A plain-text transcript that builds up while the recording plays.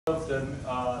Of the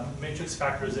matrix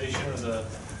factorization or the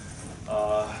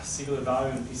singular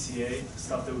value in PCA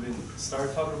stuff that we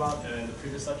started talking about in the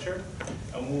previous lecture,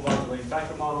 and we'll move on to latent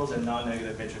factor models and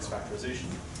non-negative matrix factorization.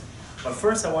 But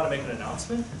first, I want to make an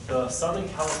announcement. The Southern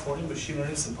California Machine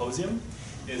Learning Symposium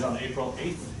is on April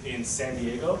 8th in San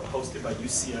Diego, hosted by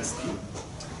UCSD.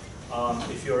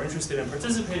 If you're interested in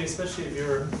participating, especially if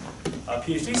you're a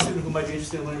PhD student who might be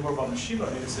interested in learning more about machine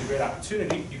learning, it's a great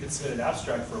opportunity. You can submit an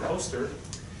abstract for a poster.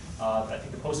 I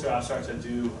think the poster abstracts are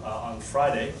due on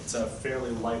Friday. It's a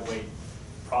fairly lightweight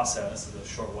process. It's a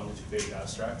short 1 to 2 page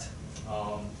abstract.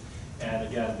 And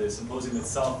again, the symposium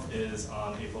itself is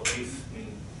on April 8th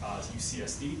in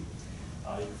UCSD. You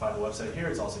can find the website here.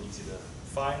 It's also easy to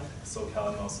find.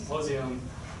 SoCal ML Symposium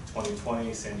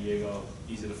 2020, San Diego,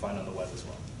 easy to find on the web as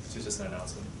well. So it's just an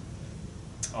announcement.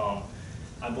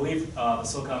 I believe the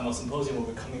SoCal ML Symposium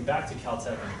will be coming back to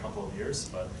Caltech in a couple of years,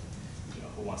 but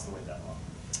who wants to wait that long?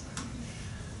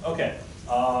 Okay,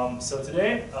 so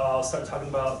today I'll start talking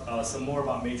about some more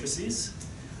about matrices,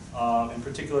 in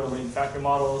particular latent factor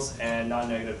models and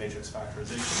non-negative matrix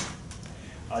factorization.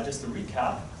 Just to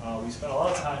recap, we spent a lot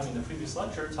of time in the previous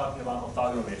lecture talking about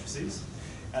orthogonal matrices.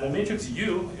 And a matrix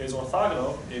U is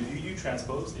orthogonal if U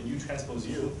transpose and U transpose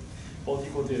U both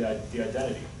equal to the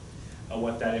identity.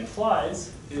 What that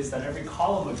implies is that every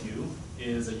column of U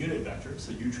is a unit vector,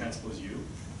 so U transpose U,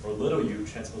 or little u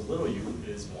transpose little u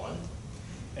is 1.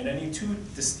 And any two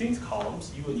distinct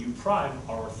columns, U and U prime,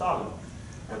 are orthogonal.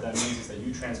 What that means is that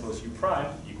U transpose U prime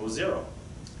equals 0.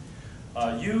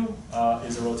 U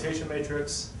is a rotation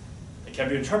matrix. It can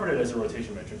be interpreted as a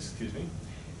rotation matrix, excuse me.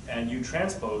 And U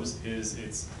transpose is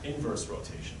its inverse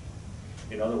rotation.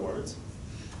 In other words,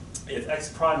 if x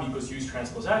prime equals U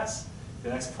transpose x,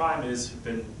 then x prime has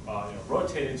been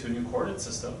rotated to a new coordinate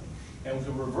system, and we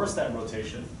can reverse that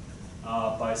rotation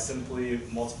by simply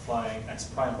multiplying x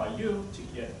prime by u to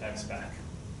get x back.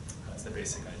 That's the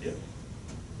basic idea.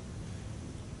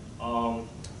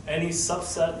 Any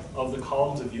subset of the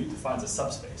columns of U defines a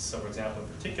subspace. So for example, in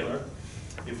particular,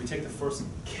 if we take the first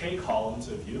k columns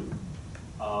of U,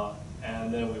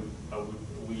 and then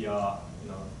we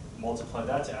multiply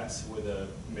that to x with a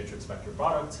matrix vector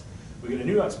product, we get a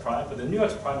new x prime, but the new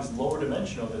x prime is lower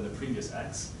dimensional than the previous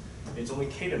x. It's only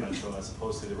k dimensional as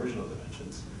opposed to the original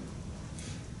dimensions.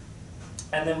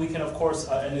 And then we can, of course,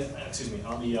 on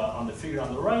the figure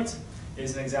on the right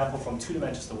is an example from 2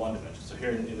 dimensions to 1 dimension. So here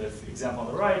in the example on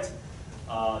the right,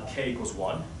 k equals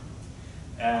 1.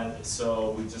 And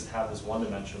so we just have this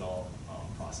one-dimensional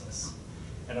process.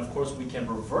 And of course, we can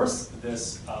reverse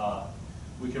this.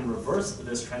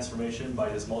 Transformation by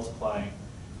just multiplying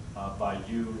by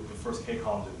u the first k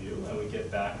columns of u, and we get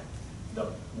back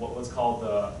what's called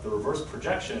the reverse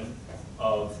projection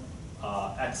of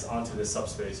x onto the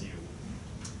subspace u.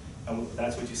 And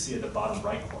that's what you see at the bottom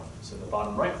right corner. So the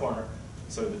bottom right corner,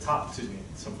 so the top,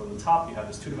 so from the top you have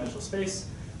this 2-dimensional space.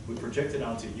 We project it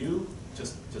onto u,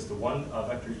 just the one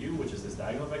vector u, which is this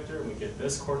diagonal vector, and we get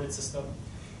this coordinate system.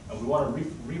 And we want to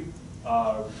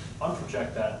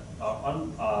unproject that,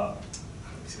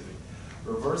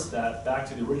 reverse that back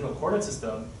to the original coordinate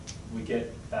system. We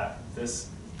get back this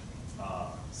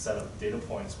set of data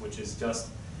points, which is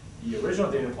just the original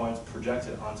data points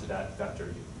projected onto that vector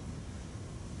u.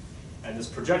 And this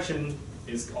projection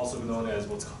is also known as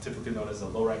what's typically known as the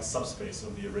low-rank subspace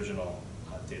of the original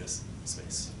data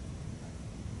space.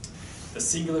 The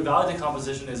singular value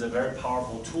decomposition is a very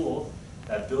powerful tool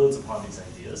that builds upon these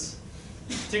ideas.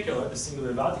 In particular, the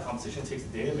singular value decomposition takes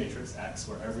the data matrix X,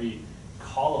 where every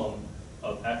column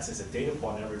of X is a data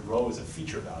point, and every row is a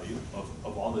feature value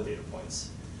of all the data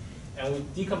points. And we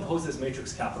decompose this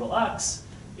matrix capital X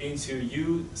into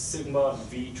U sigma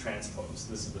V transpose.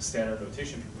 This is the standard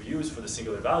notation people use for the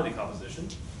singular value decomposition,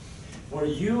 where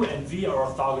U and V are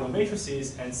orthogonal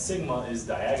matrices and sigma is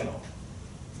diagonal,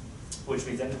 which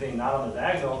means anything not on the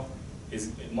diagonal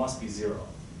it must be 0.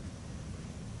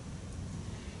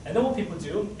 And then what people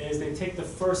do is they take the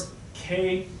first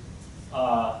k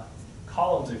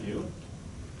columns of U,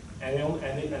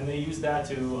 and they use that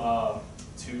to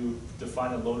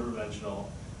define a low-dimensional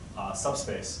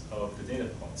subspace of the data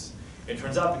points. It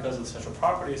turns out, because of the special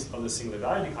properties of the singular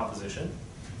value decomposition,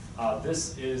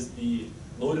 this is the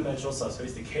low-dimensional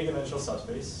subspace, the k-dimensional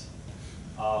subspace,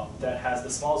 that has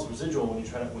the smallest residual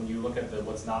when you look at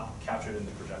what's not captured in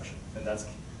the projection, and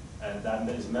that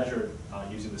is measured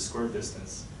using the square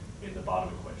distance in the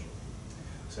bottom equation.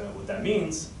 So what that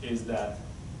means is that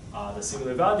the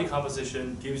singular value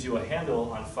decomposition gives you a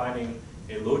handle on finding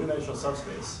a low-dimensional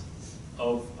subspace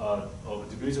of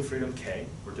degrees of freedom k,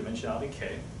 or dimensionality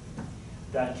k,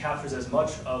 that captures as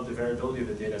much of the variability of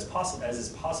the data as is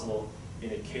possible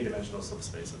in a k-dimensional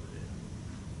subspace of the data.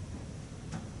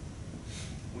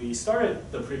 We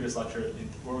started the previous lecture,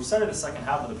 we started the second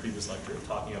half of the previous lecture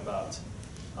talking about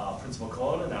principal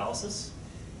collision analysis,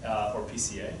 or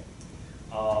PCA.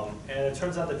 And it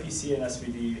turns out that PCA and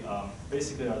SVD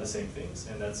basically are the same things,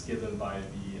 and that's given by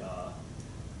the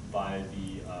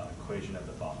equation at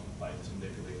the bottom, by just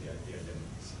manipulating the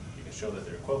identities. You can show that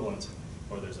they're equivalent,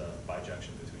 or there's a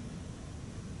bijection between them.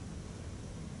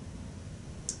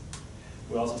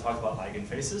 We also talked about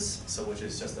eigenfaces, so which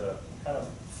is just a kind of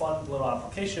fun little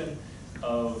application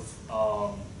of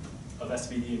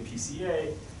SVD and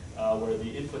PCA, where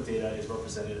the input data is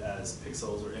represented as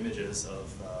pixels or images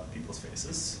of people's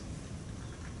faces.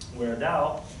 Where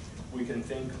now we can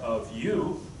think of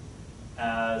U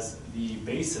as the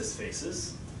basis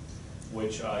faces,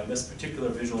 which in this particular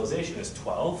visualization is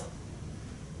 12.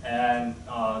 And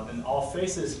all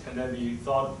faces can then be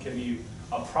can be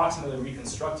approximately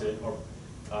reconstructed or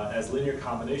as linear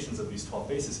combinations of these 12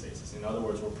 basis faces. In other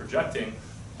words, we're projecting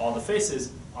all the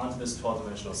faces onto this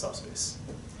 12-dimensional subspace.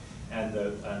 And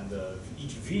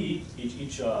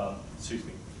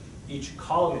each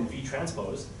column in V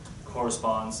transpose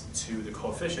corresponds to the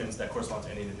coefficients that correspond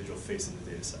to any individual face in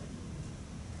the data set.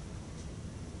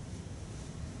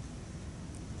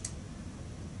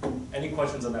 Any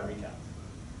questions on that recap?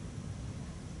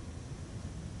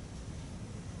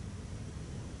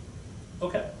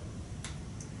 Okay.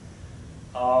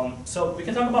 So we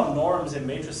can talk about norms in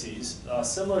matrices,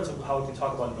 similar to how we can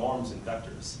talk about norms in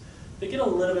vectors. They get a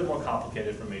little bit more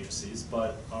complicated for matrices,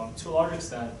 but to a large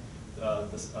extent,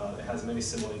 it has many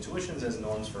similar intuitions as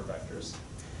norms for vectors.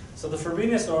 So the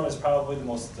Frobenius norm is probably the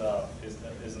most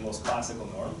is the most classical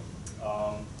norm,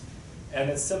 and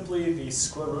it's simply the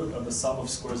square root of the sum of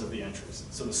squares of the entries.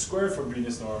 So the squared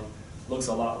Frobenius norm looks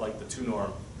a lot like the 2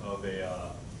 norm of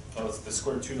the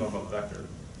squared 2 norm of a vector.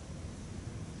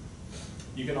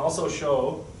 You can also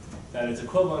show that it's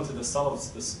equivalent to the sum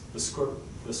of the square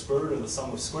root of the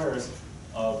sum of squares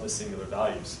of the singular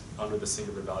values under the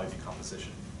singular value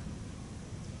decomposition.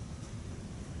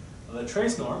 The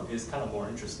trace norm is kind of more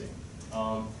interesting.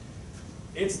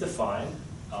 It's defined,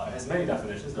 it has many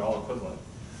definitions, they're all equivalent.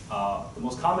 The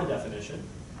most common definition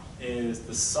is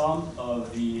the sum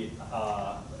of the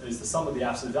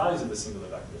absolute values of the singular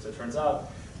vectors. It turns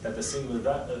out that the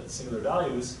singular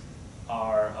values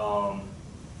are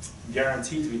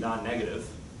guaranteed to be non-negative,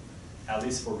 at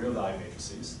least for real value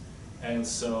matrices. And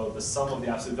so the sum of the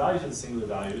absolute values of the singular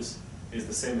values is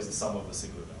the same as the sum of the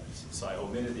singular values. So I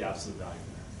omitted the absolute value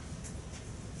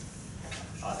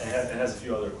there. It has a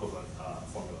few other equivalent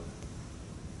formulas.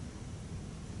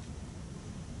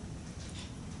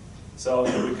 So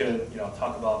we could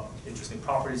talk about interesting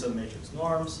properties of the matrix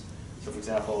norms. So for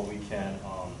example, we can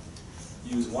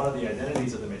use one of the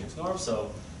identities of the matrix norm.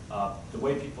 So the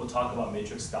way people talk about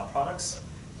matrix dot products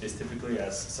is typically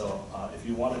as, if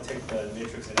you want to take the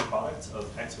matrix inner product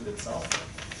of X with itself,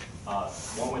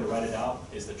 one way to write it out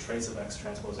is the trace of X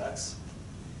transpose X.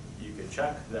 You can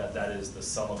check that that is the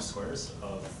sum of squares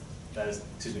of,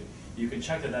 you can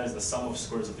check that that is the sum of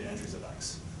squares of the entries of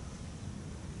X.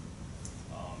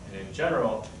 And in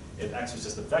general, if X was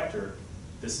just a vector,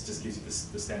 this just gives you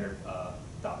the standard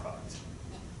dot product.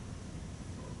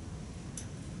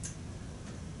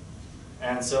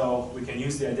 And so we can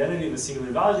use the identity of the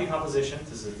singular value decomposition.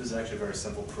 This is actually a very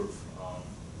simple proof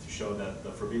to show that the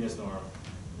Frobenius norm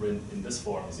written in this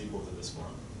form is equal to this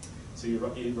form. So you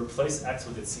replace X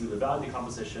with its singular value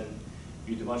decomposition.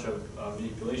 You do a bunch of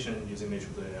manipulation using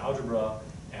matrix linear algebra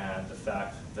and the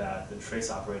fact that the trace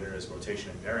operator is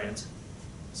rotation invariant,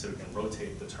 so we can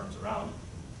rotate the terms around.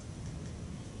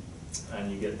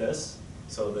 And you get this.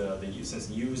 So since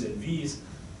U's and V's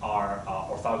are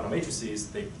orthogonal matrices,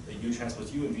 the U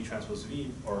transpose U and V transpose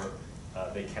V, or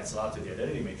they cancel out to the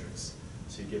identity matrix.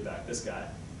 So you get back this guy.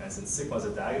 And since sigma is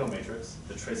a diagonal matrix,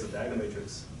 the trace of diagonal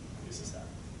matrix produces that.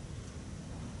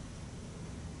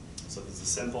 So this is a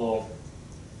simple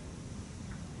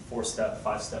 4-step,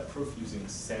 5-step proof using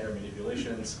standard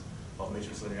manipulations of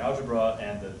matrix linear algebra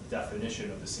and the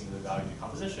definition of the singular value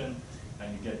decomposition,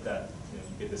 and you get that you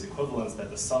get this equivalence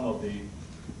that the sum of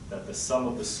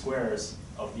the squares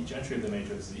of each entry of the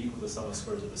matrix is equal to the sum of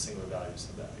squares of the singular values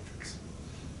of that matrix.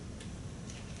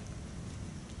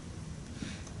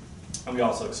 And we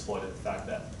also exploited the fact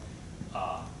that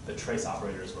the trace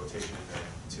operator is rotation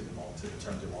invariant to the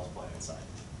terms you're multiplying inside.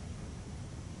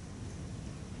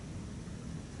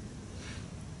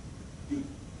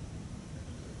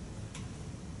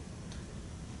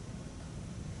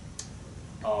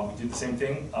 We did the same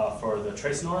thing for the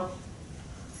trace norm.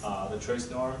 The trace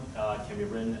norm can be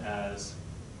written as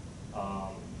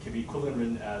can be equivalent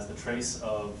written as the trace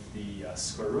of the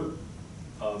square root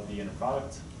of the inner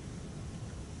product,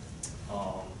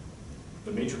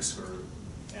 the matrix square root.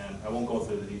 And I won't go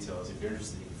through the details. If you're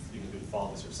interested, you can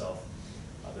follow this yourself.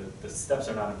 The steps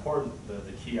are not important.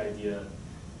 The key idea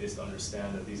is to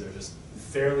understand that these are just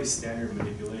fairly standard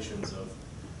manipulations of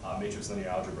matrix linear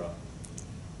algebra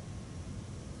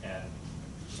and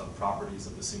some properties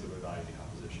of the singular value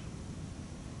decomposition.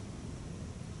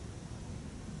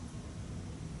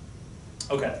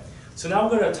 Okay, so now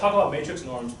we're going to talk about matrix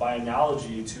norms by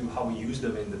analogy to how we use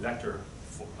them in the vector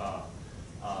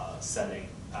setting,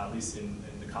 at least in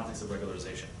the context of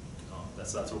regularization.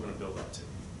 That's what we're going to build up to.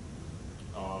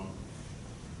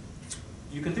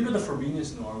 You can think of the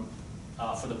Frobenius norm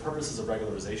for the purposes of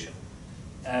regularization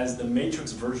as the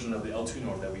matrix version of the L2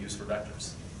 norm that we use for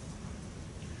vectors.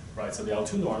 Right, so the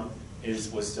L2 norm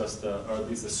was just or at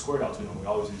least the squared L2 norm. We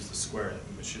always use the square in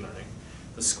machine learning.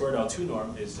 The squared L2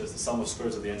 norm is just the sum of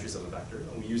squares of the entries of a vector,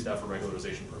 and we use that for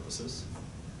regularization purposes.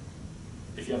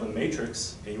 If you have a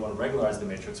matrix and you want to regularize the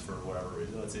matrix for whatever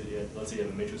reason, let's say you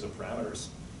have a matrix of parameters,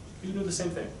 you can do the same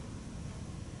thing.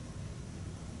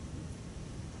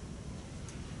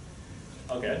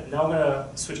 Okay, now I'm going to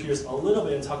switch gears a little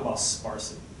bit and talk about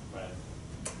sparsity. Right?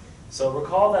 So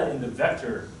recall that in the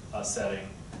vector setting,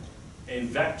 a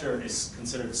vector is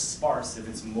considered sparse if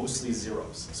it's mostly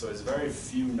zeros. So it's very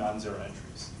few non-zero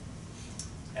entries.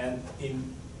 And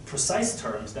in precise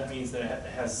terms, that means that it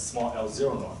has small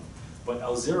L0 norm. But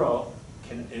L0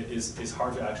 is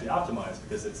hard to actually optimize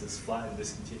because it's this flat and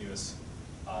discontinuous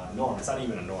norm. It's not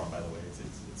even a norm, by the way.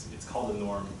 It's called a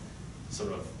norm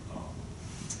sort of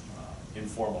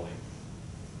informally.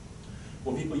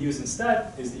 What people use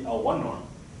instead is the L1 norm,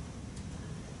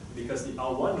 because the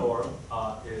L1 norm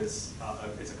is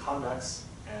a convex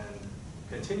and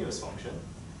continuous function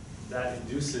that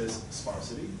induces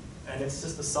sparsity, and it's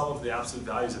just the sum of the absolute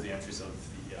values of the entries of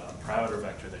the parameter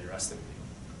vector that you're estimating.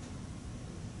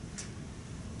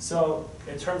 So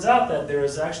it turns out that there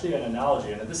is actually an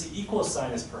analogy, and that this equal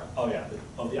sign is of the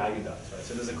eigenvalues. Right?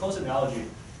 So there's a close analogy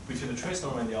between the trace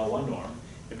norm and the L1 norm.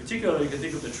 In particular, you can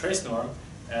think of the trace norm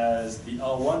as the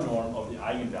L1 norm of the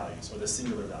eigenvalues, or the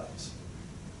singular values.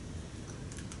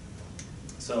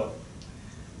 So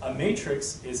a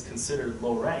matrix is considered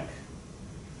low rank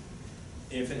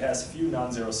if it has few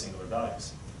non-zero singular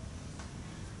values.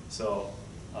 So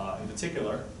in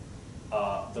particular,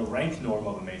 the rank norm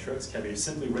of a matrix can be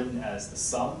simply written as the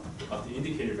sum of the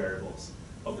indicator variables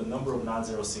of the number of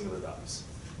non-zero singular values.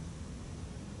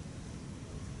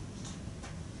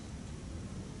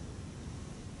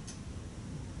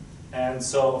 And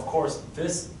so, of course,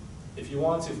 if you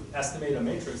want to estimate a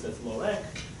matrix that's low rank,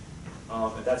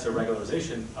 if that's your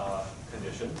regularization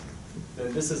condition,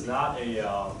 then this is not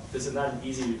an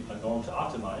easy norm to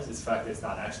optimize. In fact, it's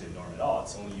not actually a norm at all.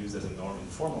 It's only used as a norm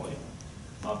informally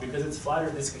because it's flat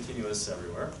or discontinuous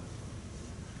everywhere.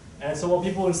 And so what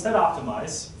people instead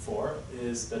optimize for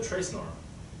is the trace norm,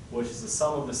 which is the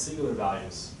sum of the singular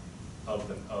values of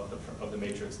the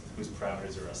matrix whose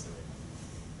parameters are estimated.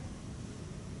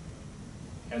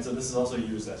 And so this is also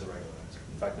used as a regularizer.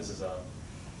 In fact, this is a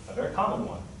very common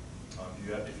one.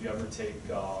 If you ever take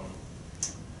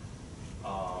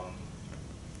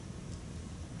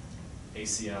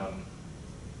ACM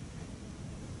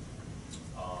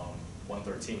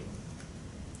 113,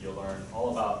 you'll learn all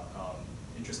about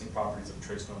interesting properties of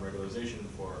trace norm regularization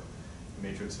for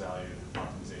matrix value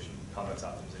optimization, convex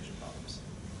optimization problems.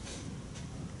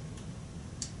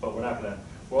 But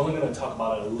we're only going to talk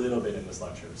about it a little bit in this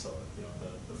lecture. So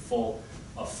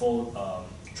a full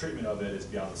treatment of it is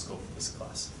beyond the scope of this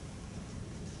class.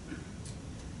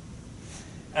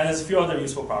 And there's a few other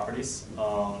useful properties.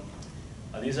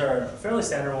 These are fairly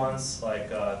standard ones,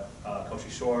 like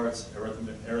Cauchy-Schwarz,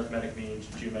 arithmetic mean,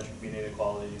 geometric mean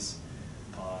inequalities,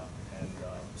 and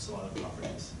some other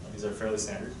properties. These are fairly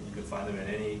standard. You can find them in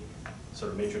any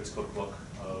sort of matrix cookbook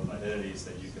of identities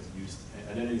that you can use,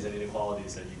 identities and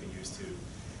inequalities that you can use to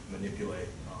manipulate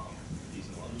these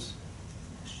norms.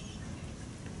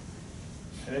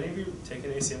 Have any of you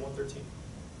taken ACM 113?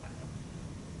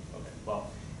 Okay.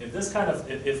 Well, if this kind of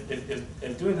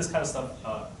if doing this kind of stuff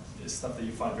is stuff that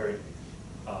you find very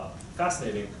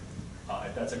fascinating,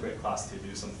 that's a great class to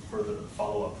do some further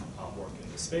follow-up work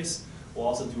in this space. We'll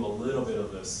also do a little bit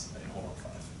of this in homework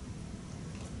 5.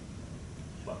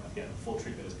 But again, full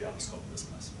treatment is beyond the scope of this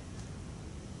class.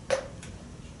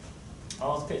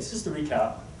 Okay, so just to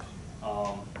recap,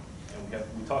 and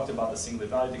we talked about the singular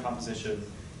value decomposition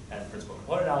and principal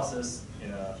component analysis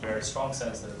in a very strong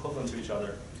sense. They're equivalent to each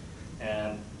other.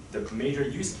 And the major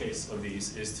use case of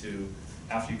these is to,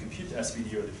 after you compute the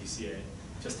SVD or the PCA,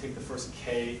 just take the first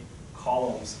k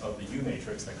columns of the U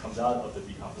matrix that comes out of the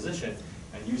decomposition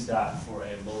and use that for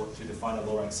to define a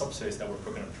low-rank subspace that we're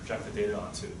going to project the data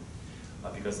onto,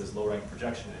 because this low-rank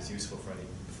projection is useful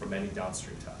for many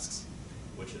downstream tasks,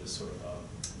 which is sort of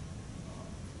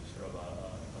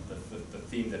the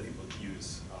theme that people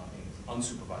use in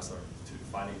unsupervised learning, to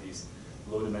finding these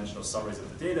low-dimensional summaries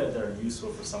of the data that are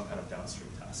useful for some kind of downstream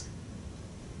task.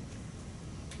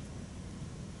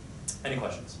 Any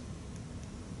questions?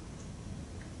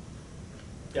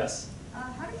 Yes?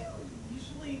 How do you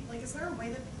usually, like, is there a way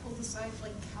that people decide,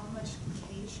 like, how much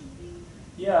K should be?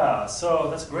 Yeah, so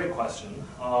that's a great question.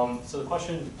 So the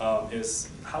question is,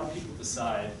 how do people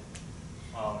decide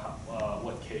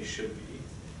what K should be?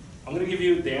 I'm going to give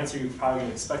you the answer you're probably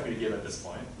going to expect me to give at this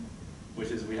point,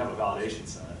 which is we have a validation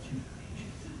set.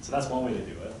 So that's one way to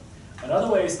do it. Another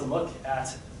way is to look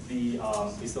at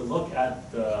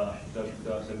the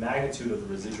magnitude of the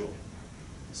residual.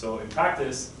 So in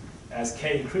practice, as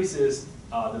K increases,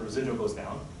 the residual goes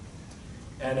down.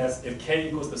 And if K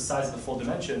equals the size of the full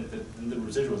dimension, then the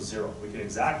residual is 0. We can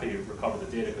exactly recover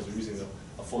the data because we're using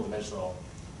a full dimensional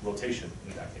rotation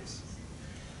in that case.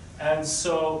 And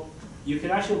so you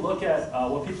can actually look at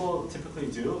what people typically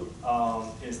do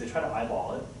is they try to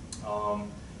eyeball it,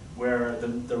 where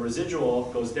the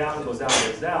residual goes down, goes down,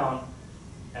 goes down,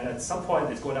 and at some point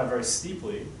it's going down very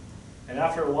steeply. And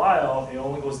after a while, it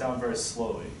only goes down very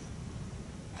slowly.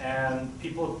 And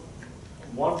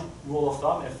one rule of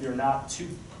thumb, if you're not too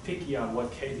picky on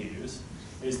what K to use,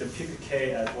 is to pick a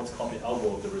K at what's called the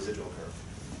elbow of the residual curve.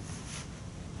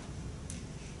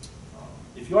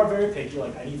 If you are very picky,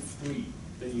 like I need 3,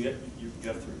 then you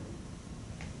have 3.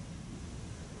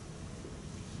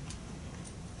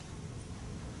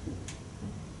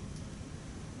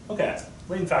 Okay,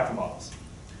 latent factor models.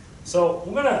 So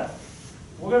we're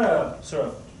gonna sort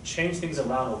of change things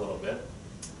around a little bit.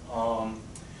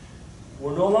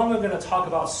 We're no longer going to talk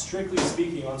about, strictly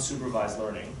speaking, unsupervised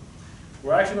learning.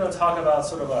 We're actually going to talk about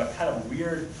sort of a kind of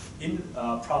weird,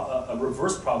 a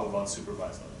reverse problem of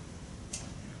unsupervised learning.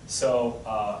 So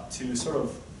to sort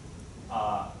of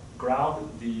ground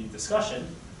the discussion,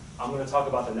 I'm going to talk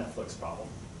about the Netflix problem.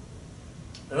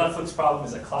 The Netflix problem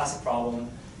is a classic problem.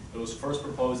 It was first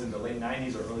proposed in the late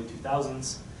 90s or early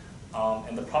 2000s.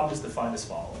 And the problem is defined as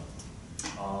following.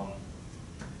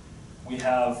 We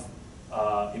have,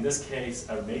 in this case,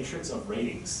 a matrix of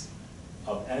ratings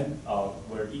of n,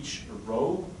 where each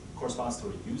row corresponds to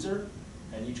a user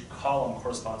and each column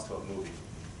corresponds to a movie.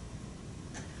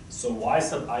 So y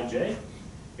sub ij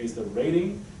is the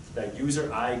rating that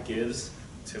user I gives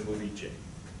to movie j.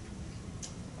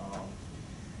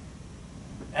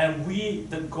 And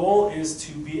the goal is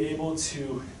to be able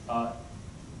to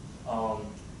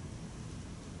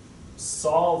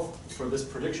solve for this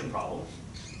prediction problem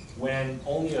when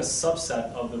only a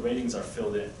subset of the ratings are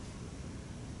filled in.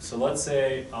 So let's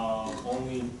say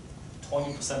only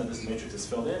 20% of this matrix is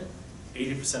filled in,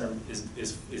 80%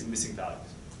 is missing values.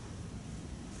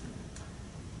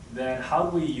 Then how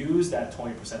do we use that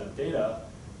 20% of data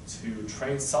to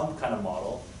train some kind of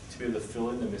model to be able to fill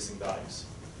in the missing values?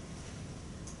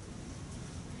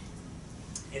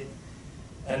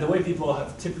 And the way people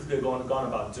have typically gone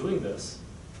about doing this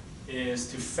is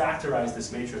to factorize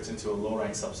this matrix into a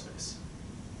low-rank subspace.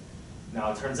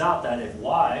 Now it turns out that if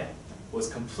y was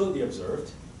completely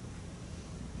observed,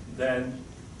 then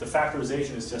the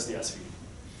factorization is just the SV.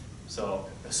 So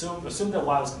assume that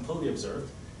y was completely observed,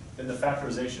 then the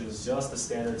factorization is just the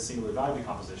standard singular value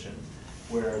decomposition,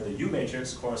 where the U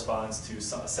matrix corresponds to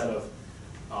a set of,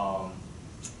 I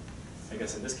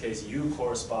guess in this case, U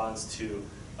corresponds to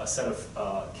a set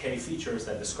of K features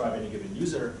that describe any given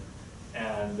user,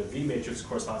 and the V matrix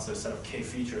corresponds to a set of K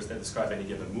features that describe any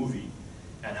given movie.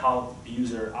 And how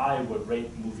user I would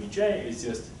rate movie J is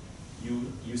just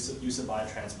U sub I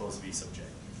transpose V sub J.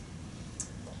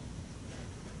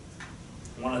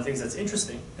 One of the things that's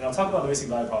interesting, and I'll talk about the missing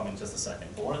value problem in just a second,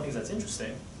 but one of the things that's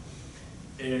interesting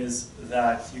is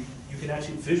that you can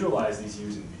actually visualize these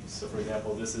U's and V's. So for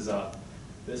example, this is a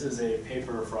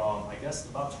paper from, I guess,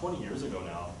 about 20 years ago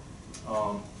now,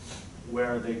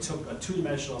 where they took a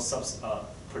two-dimensional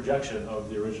projection of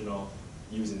the original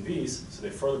U's and V's, so they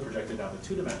further projected down to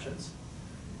 2 dimensions,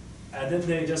 and then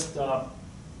they just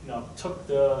took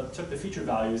the feature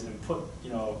values and put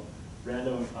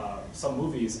random some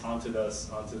movies onto the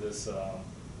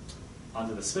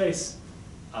space,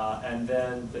 and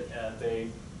then they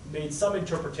made some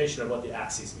interpretation of what the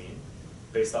axes mean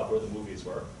based off where the movies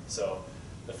were. So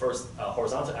the first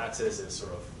horizontal axis is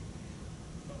sort of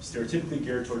stereotypically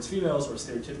geared towards females or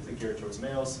stereotypically geared towards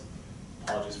males.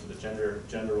 Apologies for the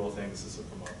gender role thing. This is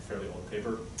from a fairly old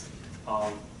paper.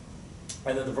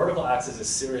 And then the vertical axis is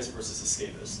serious versus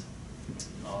escapist.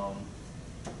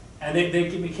 And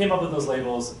they came up with those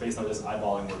labels based on just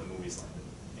eyeballing where the movies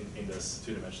landed in this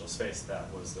two-dimensional space.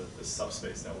 That was the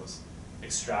subspace that was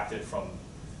extracted from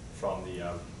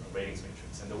the ratings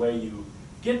matrix. And the way you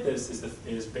get this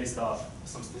is based off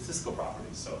some statistical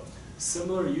properties. So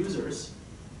similar users,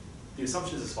 the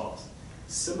assumption is as follows.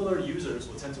 Similar users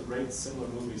will tend to rate similar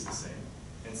movies the same,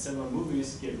 and similar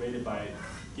movies get rated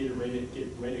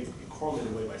in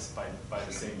correlated way by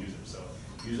the same user. So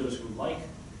users who like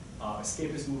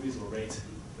escapist movies will rate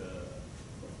the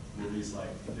movies like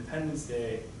Independence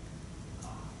Day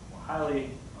more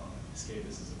highly. Escapist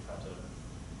is perhaps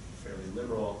a fairly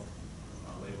liberal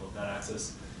label of that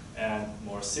axis. And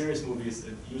more serious movies,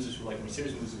 users who like more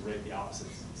serious movies will rate the opposite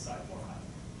side more highly.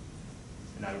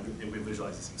 And now we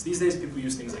visualize these things. These days, people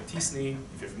use things like T-SNE,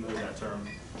 if you're familiar with that term.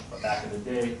 But back in the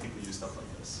day, people use stuff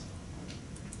like this.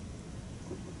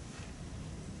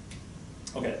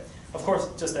 Okay, of course,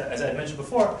 just as I had mentioned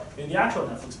before, in the actual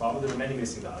Netflix problem, there are many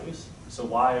missing values. So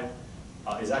Y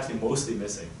is actually mostly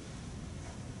missing.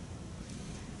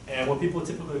 And what people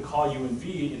typically call U and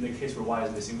V in the case where Y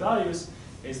is missing values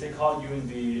is they call U and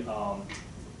V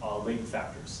latent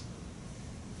factors.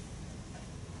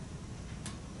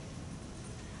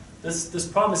 This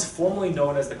problem is formally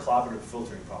known as the collaborative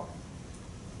filtering problem,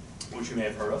 which you may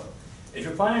have heard of. If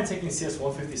you're planning on taking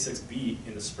CS156B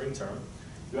in the spring term,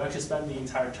 you actually spend the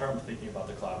entire term thinking about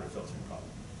the collaborative filtering problem.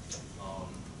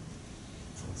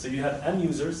 So you have M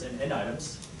users and N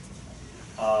items,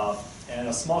 and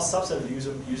a small subset of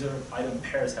user item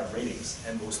pairs have ratings,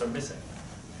 and most are missing.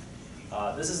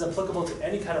 This is applicable to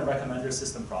any kind of recommender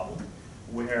system problem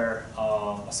where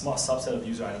a small subset of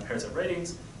user item pairs have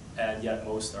ratings, and yet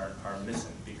most are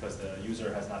missing because the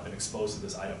user has not been exposed to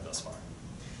this item thus far.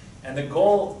 And the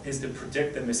goal is to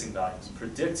predict the missing values,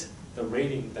 predict the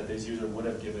rating that this user would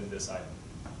have given this item.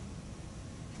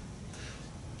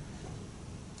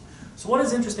 So what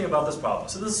is interesting about this problem?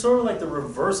 So this is sort of like the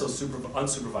reverse of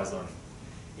unsupervised learning.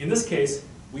 In this case,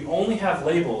 we only have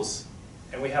labels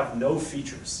and we have no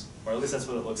features, or at least that's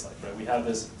what it looks like, right? We have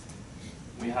this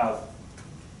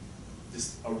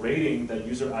a rating that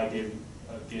user I gave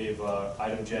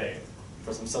item J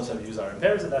for some subset of user item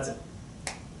pairs, and that's it.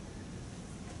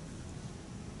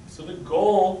 So the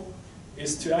goal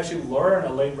is to actually learn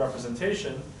a latent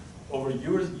representation over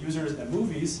users and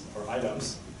movies, or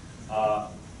items,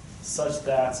 such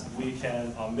that we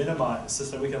can such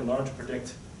that we can learn to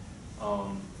predict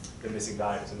the missing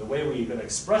values. And the way we're going to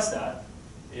express that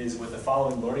is with the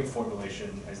following learning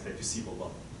formulation as that you see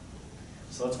below.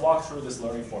 So let's walk through this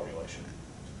learning formulation.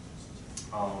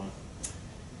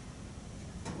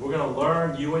 We're going to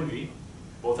learn U and V.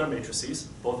 Both are matrices.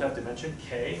 Both have dimension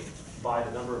K by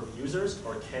the number of users,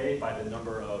 or K by the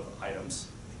number of items,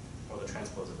 or the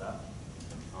transpose of that.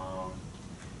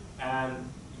 And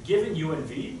given U and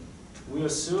V, we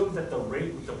assume that the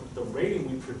rating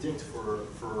we predict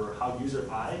for how user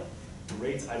I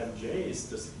rates item J is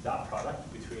this dot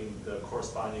product between the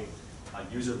corresponding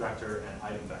user vector and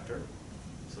item vector.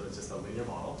 So it's just a linear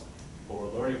model, but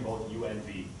we're learning both U and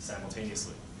V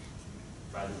simultaneously,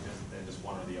 rather than just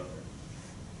one or the other.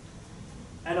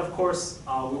 And of course,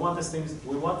 we want this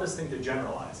thing to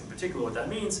generalize. In particular, what that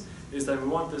means is that we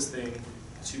want this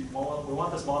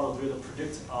model to be able to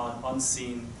predict on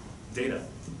unseen data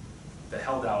that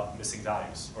held out missing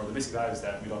values, or the missing values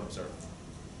that we don't observe.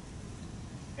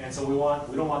 And so we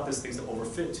don't want this thing to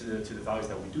overfit to the values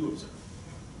that we do observe.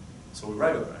 So we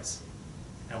regularize.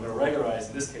 And we're going to regularize,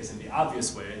 in this case, in the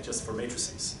obvious way, just for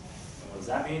matrices. And what does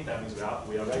that mean? That means we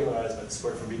are regularized by the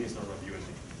squared convenience norm of U and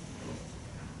V.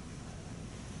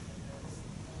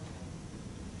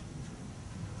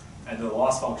 And the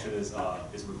loss function is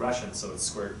regression, so it's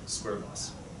squared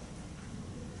loss.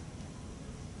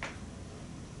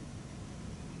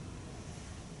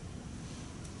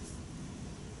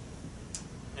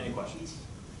 Any questions?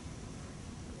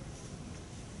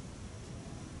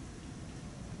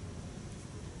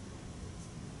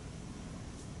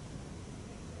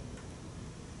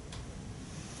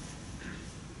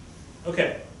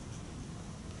 Okay.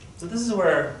 So this is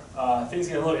where things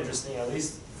get a little interesting, at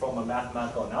least from a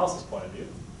mathematical analysis point of view.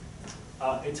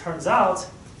 It turns out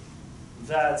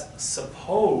that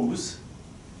suppose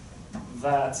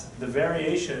that the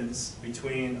variations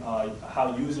between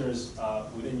how users,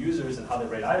 within users and how they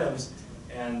rate items,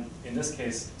 and in this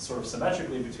case, sort of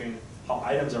symmetrically between how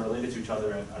items are related to each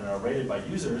other and are rated by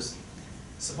users,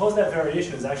 suppose that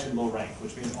variation is actually low rank,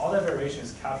 which means all that variation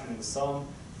is captured in some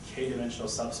k-dimensional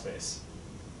subspace,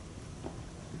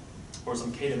 or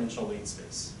some k-dimensional latent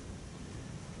space.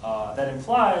 that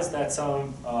implies that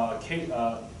some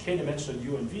k-dimensional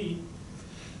u and v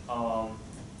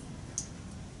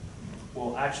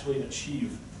will actually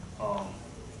achieve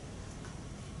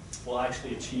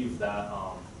that,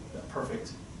 that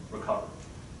perfect recovery.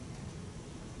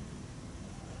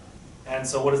 And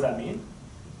so what does that mean?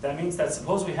 That means that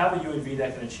suppose we have a u and v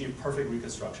that can achieve perfect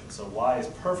reconstruction. So y is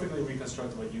perfectly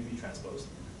reconstructed by uv transpose.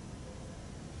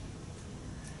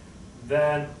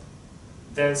 Then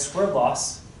squared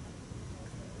loss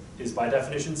is by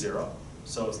definition 0.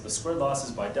 So the squared loss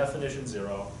is by definition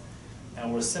 0.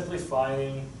 And we're simply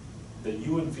finding the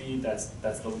u and v that's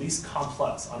the least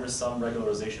complex under some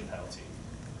regularization penalty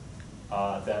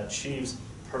that achieves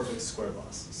perfect squared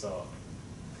loss. So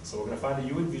we're going to find the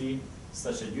u and v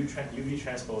such that uv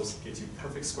transpose gives you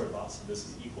perfect squared loss. So this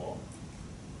is equal.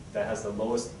 That has the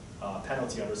lowest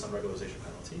penalty under some regularization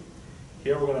penalty.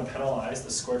 Here we're going to penalize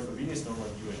the squared Frobenius norm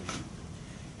of u and v.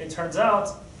 It turns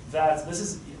out that this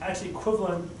is actually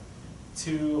equivalent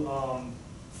to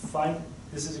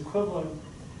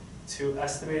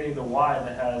estimating the y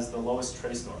that has the lowest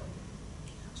trace norm.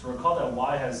 So recall that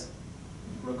y has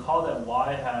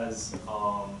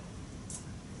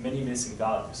many missing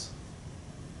values.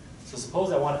 So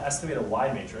suppose I want to estimate a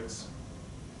y matrix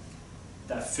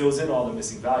that fills in all the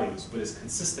missing values but is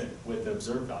consistent with the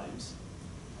observed values.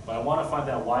 But I want to find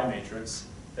that y matrix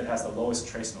that has the lowest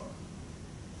trace norm.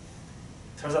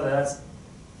 Turns out that that's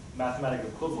mathematically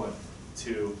equivalent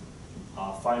to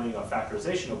finding a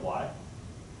factorization of y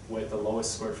with the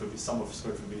lowest sum of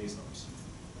squared Frobenius norms.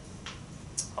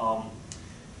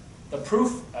 The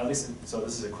proof, at least, so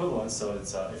this is equivalent, so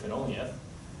it's if and only if.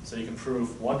 So you can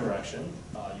prove one direction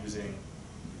using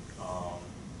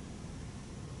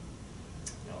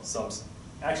some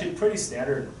actually pretty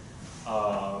standard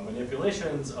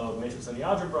manipulations of matrix linear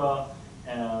algebra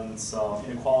and some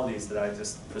inequalities that I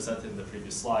just presented in the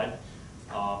previous slide.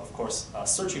 Of course,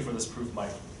 searching for this proof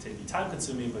might be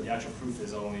time-consuming, but the actual proof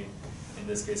is only, in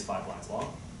this case, 5 lines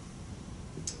long.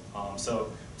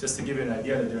 So just to give you an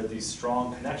idea that there are these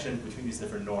strong connections between these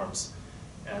different norms.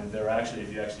 And there are actually,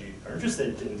 if you actually are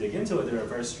interested and dig into it, there are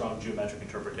very strong geometric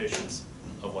interpretations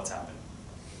of what's happening.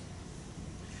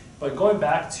 But going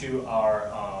back to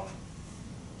our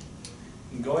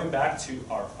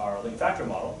link factor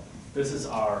model, this is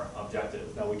our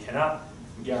objective. Now we cannot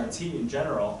guarantee in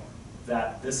general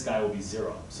that this guy will be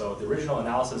 0. So the original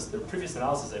analysis, the previous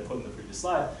analysis I put in the previous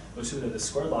slide, assumed that the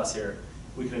squared loss here,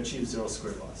 we can achieve 0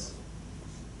 squared loss.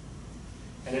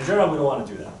 And in general, we don't want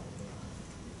to do that.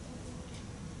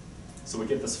 So we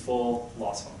get this full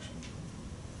loss function.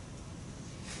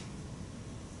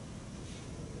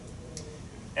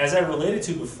 As I related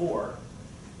to before,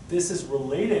 this is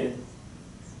related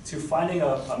to finding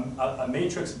a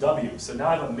matrix W. So now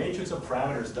I have a matrix of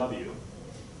parameters W,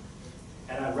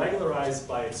 and I regularize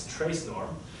by its trace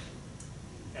norm,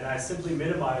 and I simply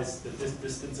minimize the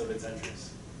distance of its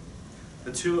entries.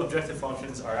 The two objective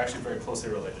functions are actually very closely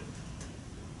related.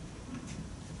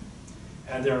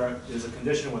 And there is a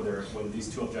condition when these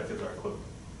two objectives are equivalent.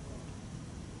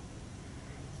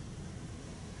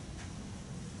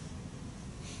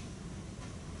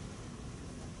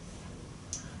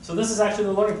 So this is actually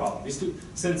the learning problem. These two,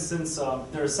 since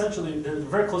they're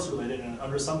very closely related and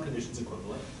under some conditions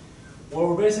equivalent. What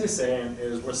we're basically saying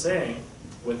is we're saying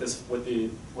with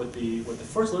the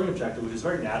first learning objective, which is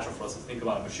very natural for us to think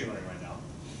about in machine learning right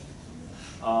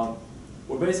now.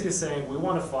 We're basically saying we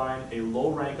want to find a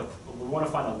low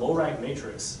rank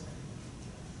matrix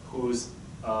whose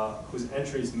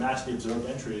entries match the observed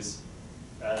entries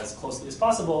as closely as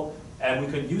possible, and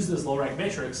we could use this low rank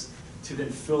matrix to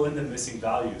then fill in the missing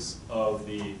values of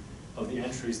the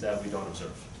entries that we don't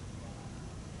observe.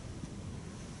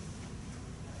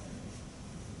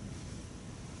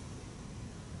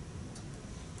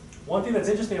 One thing that's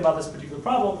interesting about this particular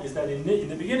problem is that in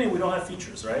the beginning we don't have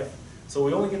features, right? So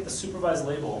we only get the supervised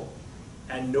label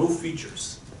and no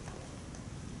features.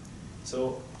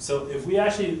 So if we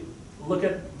actually look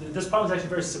at, this problem is actually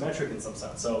very symmetric in some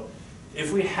sense. So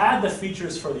if we had the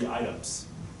features for the items,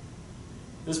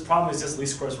 this problem is just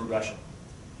least squares regression,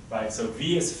 right? So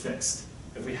V is fixed.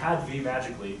 If we had V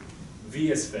magically,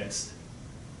 V is fixed,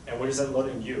 and we're just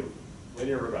unloading U,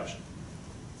 linear regression.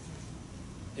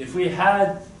 If we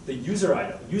had the user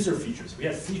features, we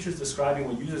had features describing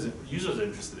what users are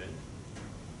interested in,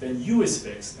 then U is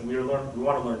fixed, and we want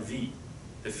to learn V,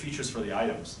 the features for the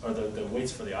items, or the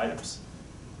weights for the items.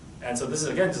 And so this is,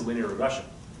 again, just linear regression.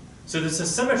 So there's a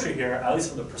symmetry here, at least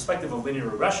from the perspective of linear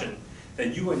regression,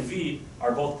 that U and V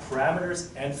are both parameters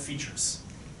and features.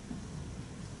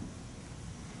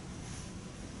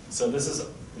 So this is,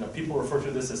 people refer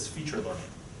to this as feature learning.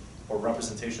 or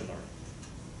representation learning.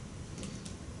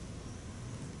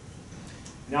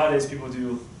 Nowadays, people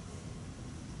do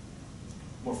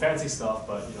more fancy stuff,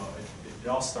 but you know, it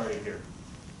all started here.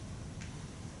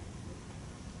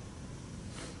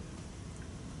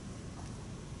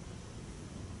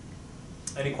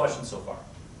 Any questions so far?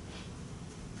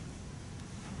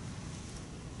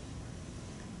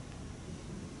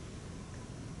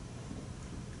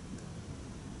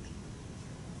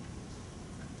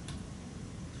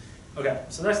 Okay,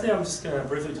 so next thing I'm just going to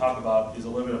briefly talk about is a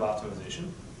little bit of optimization.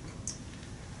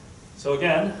 So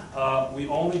again, we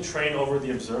only train over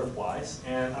the observed y's,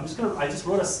 and I just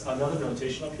wrote another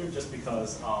notation up here just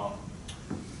because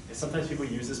sometimes people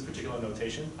use this particular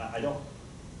notation.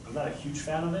 I'm not a huge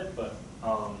fan of it, but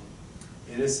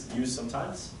it is used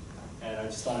sometimes, and I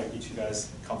just thought I'd get you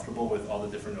guys comfortable with all the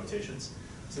different notations.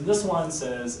 So this one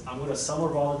says I'm going to sum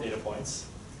over all the data points,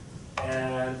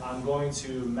 and I'm going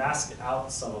to mask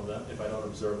out some of them if I don't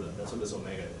observe them. That's what this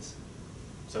omega is.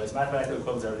 So it's mathematically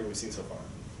equivalent to everything we've seen so far.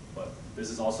 But this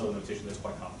is also a notation that's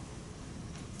quite common.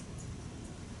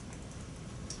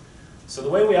 So the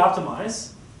way we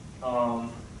optimize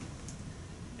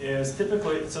is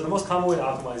typically, so the most common way to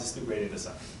optimize is through gradient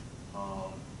descent.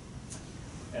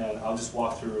 And I'll just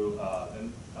walk through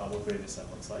what gradient descent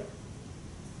looks like.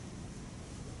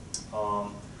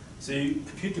 So you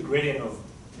compute the gradient of,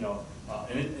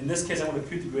 in this case, I'm going to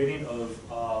compute the gradient of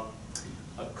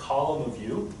a column of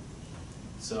u.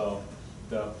 So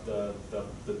the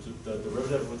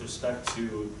derivative with respect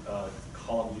to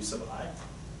column u sub I.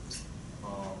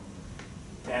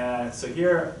 And so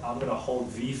here I'm going to hold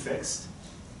v fixed,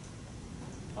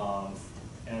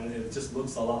 and it just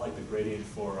looks a lot like the gradient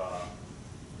for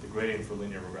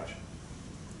linear regression.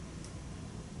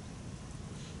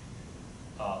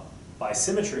 By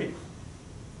symmetry,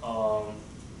 I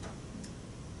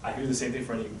can do the same thing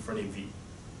for any v.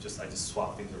 I just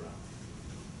swap things around.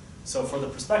 So from the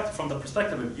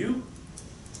perspective of u,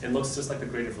 it looks just like the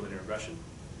gradient for linear regression.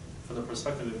 From the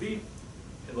perspective of v,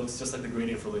 it looks just like the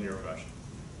gradient for linear regression.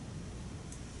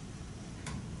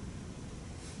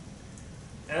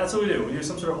 And that's what we do. We do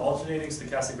some sort of alternating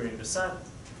stochastic gradient descent,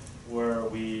 where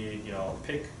we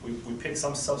pick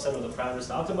some subset of the parameters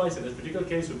to optimize. In this particular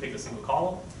case, we pick a single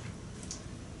column,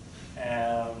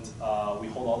 and we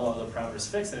hold all the other parameters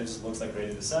fixed, and it just looks like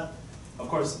gradient descent. Of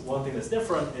course, one thing that's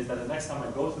different is that the next time I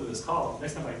go through this column,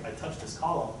 next time I touch this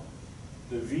column,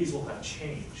 the v's will have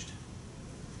changed,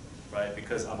 right?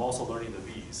 Because I'm also learning the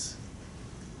v's.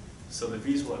 So the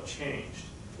v's will have changed,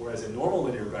 whereas in normal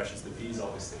linear regressions, the v's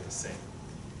always stay the same.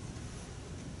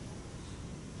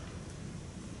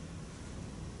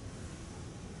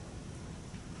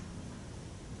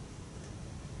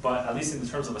 But at least in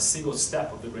terms of a single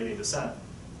step of the gradient descent,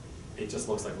 it just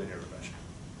looks like linear regression.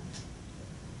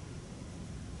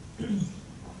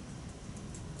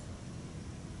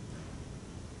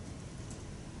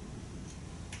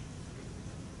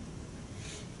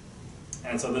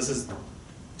 And so this is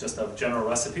just a general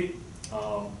recipe.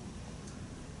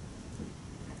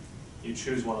 You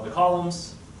choose one of the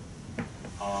columns.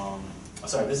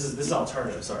 Sorry, this is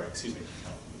alternative. Sorry, excuse me.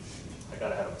 I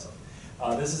got ahead of myself.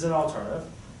 This is an alternative,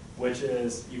 which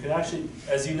is you can actually,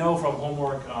 as you know from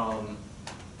homework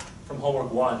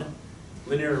 1,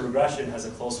 linear regression has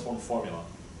a closed form formula,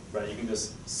 right? You can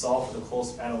just solve for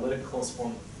the analytic closed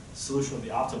form solution of the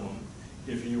optimum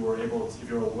if you were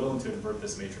willing to invert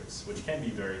this matrix, which can be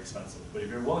very expensive. But if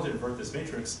you're willing to invert this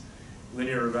matrix,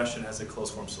 linear regression has a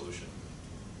closed form solution.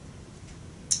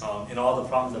 In all the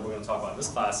problems that we're going to talk about in this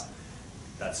class,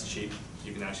 that's cheap.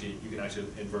 You can actually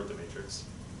invert the matrix.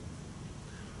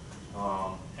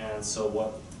 And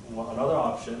so another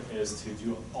option is to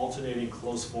do alternating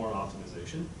closed form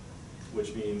optimization,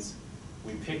 which means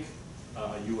we pick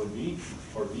u and v,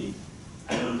 or v,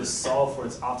 and then we just solve for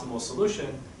its optimal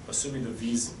solution, assuming the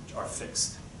v's are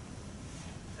fixed.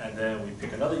 And then we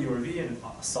pick another u or v and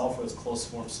solve for its closed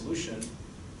form solution,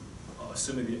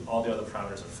 assuming all the other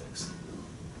parameters are fixed.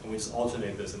 And we just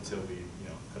alternate this until we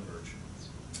converge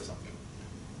to something.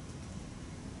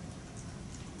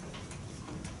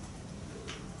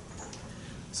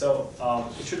 So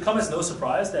it should come as no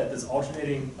surprise that this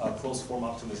alternating closed form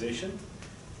optimization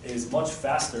is much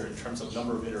faster in terms of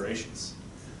number of iterations,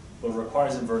 but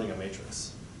requires inverting a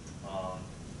matrix.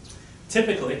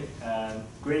 Typically,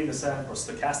 gradient descent or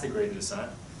stochastic gradient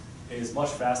descent is much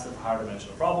faster for higher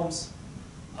dimensional problems.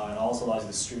 It also allows you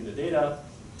to stream the data,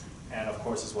 and of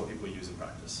course is what people use in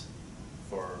practice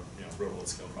for real world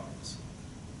scale problems.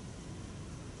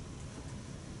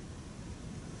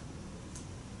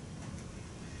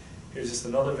 Here's just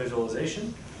another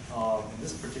visualization. In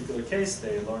this particular case,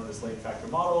 they learned this latent factor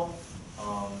model.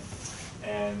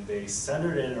 And they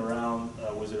centered it around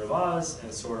Wizard of Oz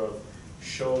and sort of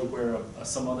showed where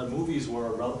some other movies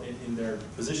were in their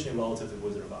positioning relative to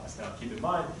Wizard of Oz. Now keep in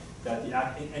mind that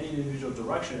any individual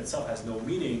direction itself has no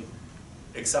meaning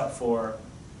except for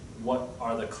what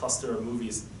are the cluster of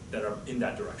movies that are in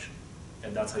that direction.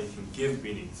 And that's how you can give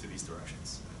meaning to these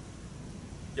directions.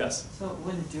 Yes? So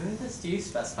when doing this, do you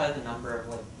specify the number of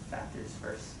like factors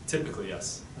first? Typically,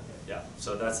 yes. Okay. Yeah,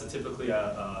 so that's typically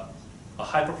a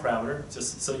hyperparameter.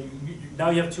 Just so now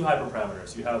you have two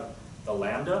hyperparameters. You have the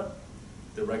lambda,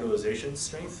 the regularization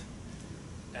strength,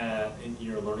 and in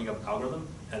your learning of algorithm,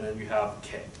 and then you have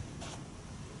k.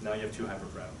 Now you have two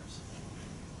hyperparameters.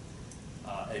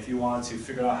 If you want to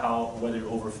figure out whether you're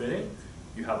overfitting,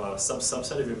 you have a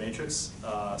subset of your matrix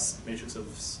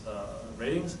of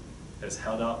ratings as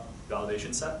held out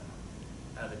validation set,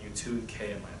 and then you tune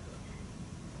k and lambda.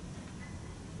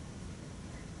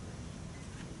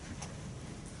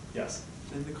 Yes.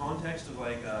 In the context of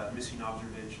like missing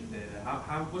observation data,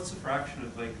 what's the fraction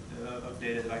of like of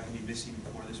data that I can be missing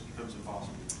before this becomes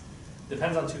impossible?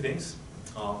 Depends on two things,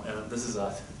 and this is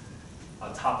a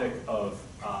topic of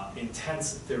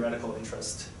intense theoretical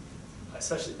interest,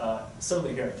 especially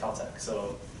certainly here at Caltech.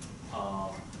 So,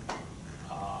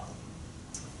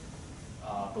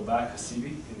 Babak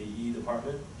Hasibi in the E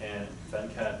department and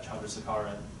Venkat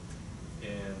Chandrasekaran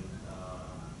in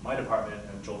my department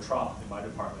and Joel Tropp in my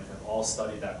department have all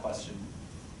studied that question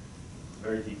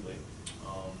very deeply.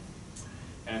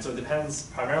 And so it depends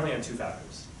primarily on two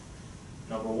factors.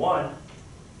 Number one,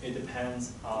 it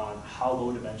depends on how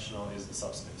low dimensional is the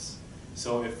subspace.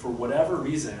 So if for whatever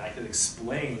reason I could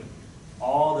explain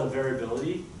all the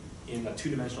variability in a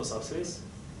two-dimensional subspace,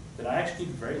 then I actually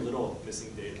need very little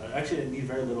missing data. I actually need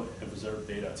very little observed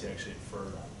data to actually infer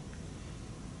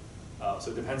that.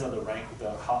 So it depends on the rank,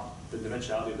 the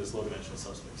dimensionality of this low dimensional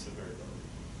subspace, the variability.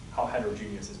 How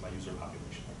heterogeneous is my user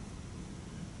population?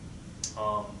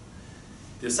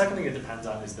 The second thing it depends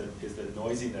on is the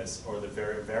noisiness or the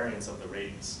variance of the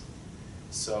ratings.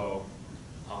 So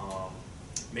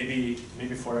maybe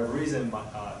for whatever reason, I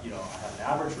have an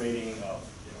average rating of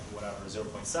whatever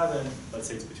 0.7. Let's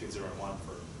say it's between 0 and 1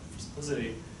 for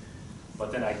simplicity.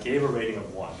 But then I gave a rating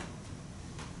of 1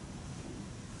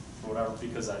 for whatever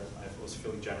because I was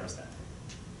feeling generous that day.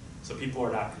 So people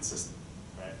are not consistent,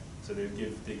 right? So they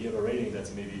give a rating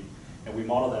that's maybe, and we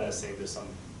model that as saying there's some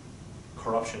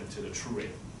corruption to the true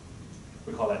rating.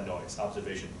 We call that noise,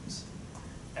 observation noise.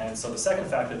 And so the second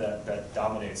factor that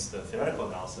dominates the theoretical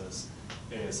analysis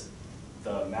is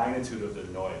the magnitude of the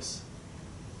noise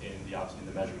in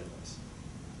the measurement noise.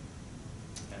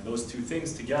 And those two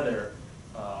things together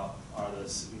are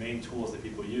the main tools that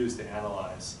people use to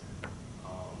analyze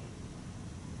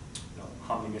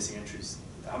how many missing entries,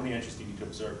 how many entries do you need to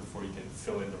observe before you can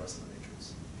fill in the rest of the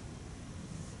matrix.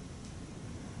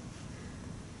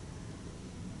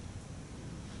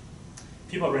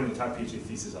 People have written entire PhD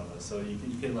thesis on this, so you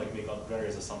can like make up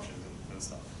various assumptions and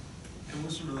stuff. And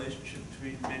what's the relationship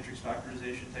between matrix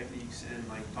factorization techniques and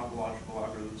like topological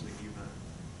algorithms like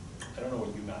UMAP? I don't know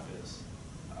what UMAP is.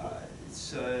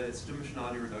 It's a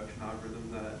dimensionality reduction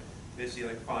algorithm that basically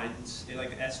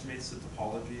like estimates the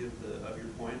topology of your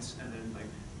points and then like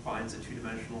finds a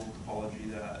two-dimensional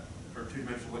topology or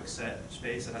two-dimensional like set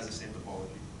space that has the same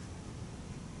topology.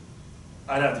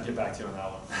 I'd have to get back to you on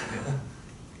that one.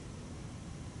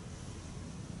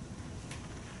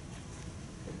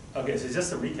 Okay, so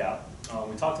just to recap,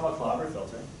 we talked about collaborative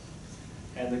filtering,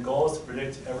 and the goal is to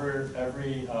predict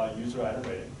every user item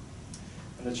rating.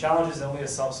 And the challenge is only a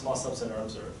small subset are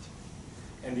observed.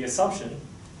 And the assumption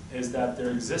is that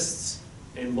there exists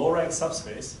a low-rank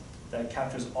subspace that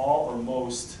captures all or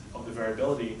most of the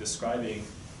variability describing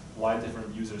why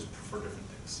different users prefer different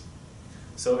things.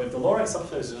 So if the low-rank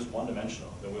subspace is just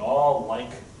one-dimensional, then we all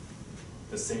like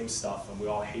the same stuff and we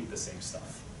all hate the same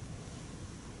stuff.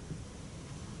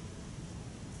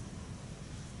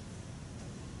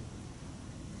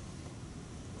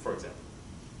 For example.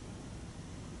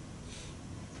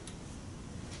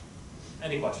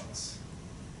 Any questions?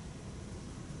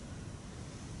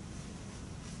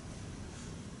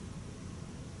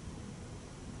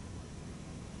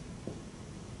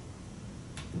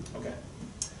 Okay.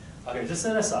 Okay, just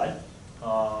an aside.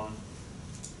 I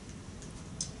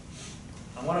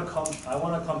want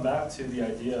to come back to the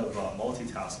idea of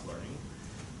multitask learning.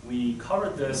 We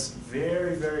covered this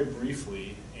very, very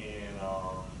briefly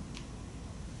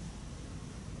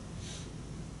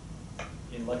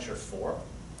in lecture 4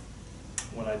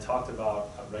 when I talked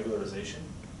about regularization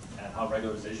and how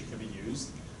regularization can be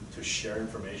used to share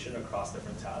information across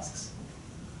different tasks.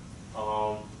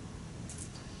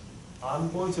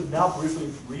 I'm going to now briefly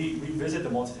revisit the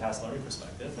multitask learning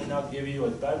perspective and now give you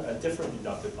a different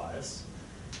inductive bias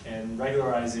and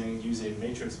regularizing using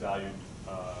matrix valued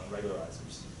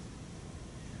regularizers.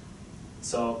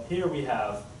 So here we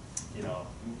have, you know,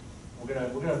 we're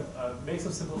gonna make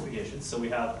some simplifications. So we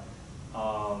have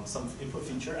some input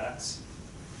feature X,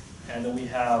 and then we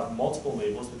have multiple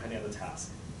labels depending on the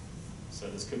task. So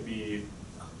this could be,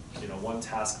 you know, one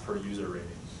task per user rating.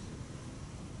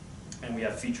 And we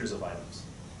have features of items.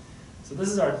 So this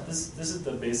is this is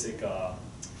the basic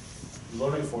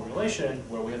learning formulation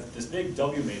where we have this big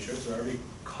W matrix where every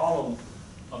column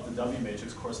of the W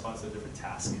matrix corresponds to a different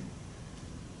task.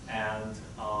 And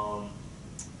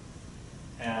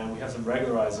we have some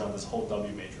regularizer on this whole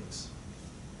W matrix.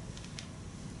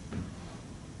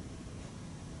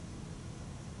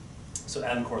 So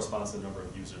N corresponds to the number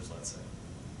of users, let's say.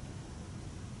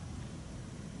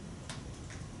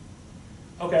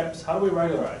 Okay, so how do we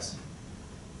regularize?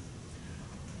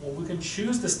 Well, we can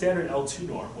choose the standard L2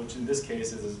 norm, which in this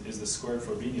case is the squared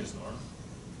Frobenius norm.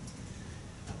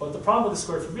 But the problem with the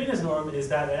squared Frobenius norm is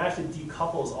that it actually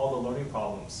decouples all the learning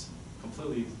problems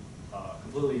completely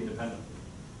independently.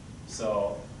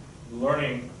 So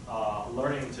learning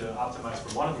to optimize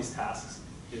for one of these tasks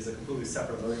is a completely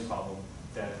separate learning problem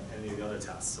than any of the other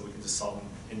tasks. So we can just solve them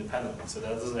independently. So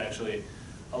that doesn't actually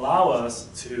allow us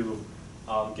to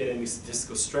get any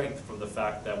statistical strength from the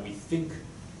fact that we think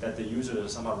that the users are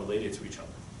somehow related to each other.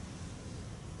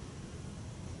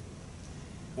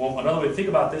 Well, another way to think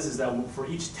about this is that for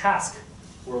each task,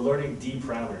 we're learning D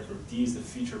parameters, where D is the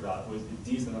feature value,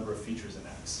 D is the number of features in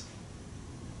X.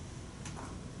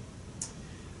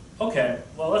 Okay,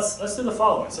 well let's do the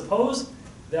following. Suppose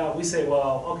that we say,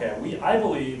 well, okay, I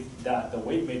believe that the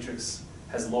weight matrix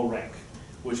has low rank,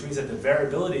 which means that the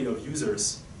variability of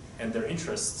users and their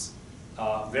interests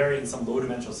vary in some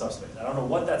low-dimensional subspace. I don't know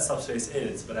what that subspace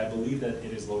is, but I believe that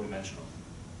it is low-dimensional.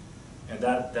 And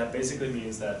that basically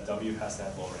means that W has to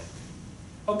have low rank.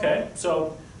 Okay,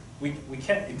 so we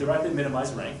can't directly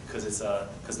minimize rank because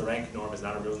the rank norm is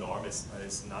not a real norm.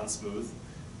 It's non-smooth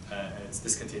and it's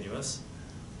discontinuous.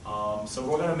 So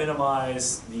we're going to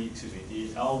minimize the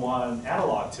L1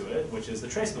 analog to it, which is the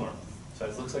trace norm. So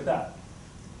it looks like that.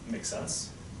 Makes sense.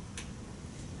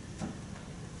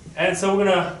 And so we're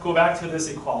going to go back to this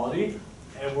equality,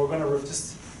 and we're going to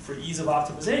just, for ease of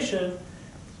optimization,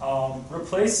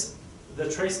 replace the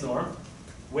trace norm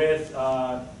with its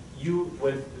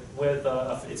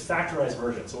factorized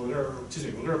version. So we're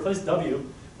going to replace W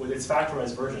with its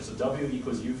factorized version. So W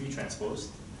equals UV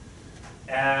transposed.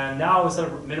 And now instead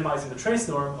of minimizing the trace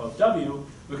norm of W,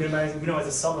 we can minimize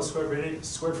the sum of squared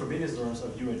Frobenius norms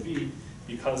of U and V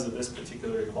because of this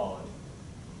particular equality.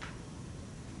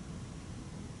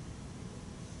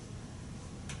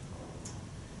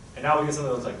 And now we get something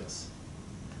that looks like this.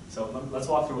 So let's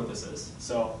walk through what this is.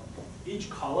 So each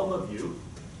column of U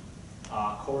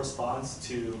corresponds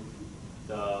to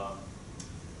a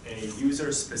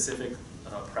user-specific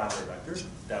parameter vector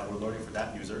that we're learning for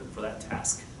that user, for that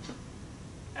task.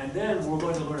 And then we're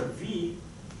going to learn a V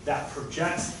that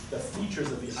projects the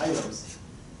features of the items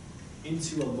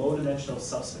into a low-dimensional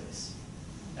subspace.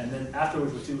 And then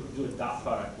afterwards, we'll do a dot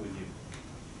product with U.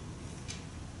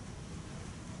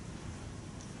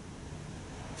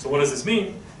 So what does this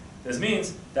mean? This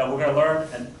means that we're going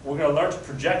to learn to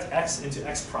project X into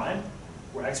X prime,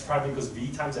 where X prime equals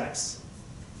V times X,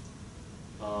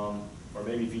 or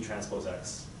maybe V transpose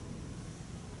X.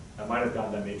 I might have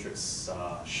gotten that matrix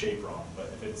shape wrong,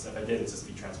 but if I did, it's just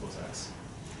V transpose X.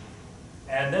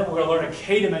 And then we're going to learn a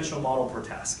k-dimensional model per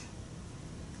task.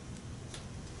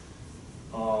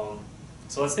 So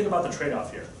let's think about the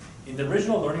trade-off here. In the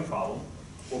original learning problem,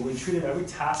 where we treated every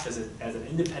task as an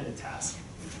independent task,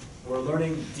 we're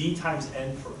learning D times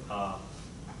N.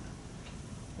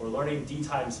 We're learning D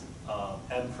times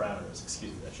M parameters.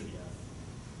 Excuse me, that should be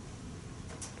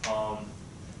M.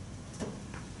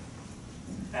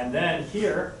 And then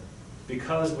here,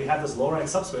 because we have this low rank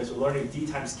subspace, we're learning D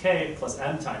times K plus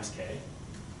M times K.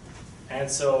 And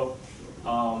so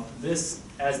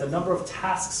as the number of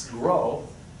tasks grow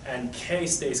and K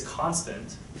stays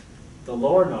constant, the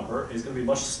lower number is going to be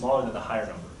much smaller than the higher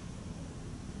number.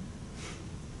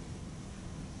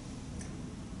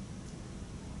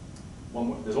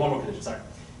 There's one more condition, sorry.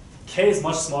 K is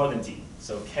much smaller than D.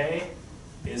 So K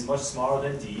is much smaller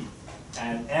than D,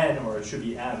 and N, or it should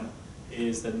be M,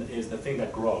 is the thing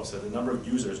that grows, so the number of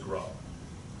users grow.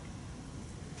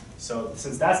 So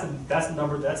since that's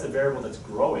the variable that's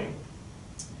growing,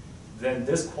 then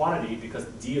this quantity, because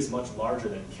D is much larger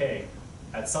than K,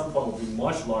 at some point will be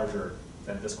much larger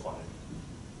than this quantity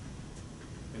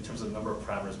in terms of the number of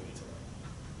parameters we need to learn.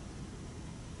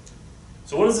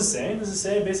 So what is this saying? This is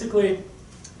saying basically,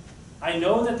 I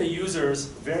know that the users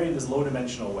vary in this low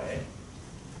dimensional way,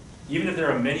 even if there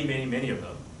are many, many, many of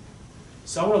them.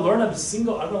 So I'm going to learn I'm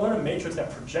going to learn a matrix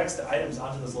that projects the items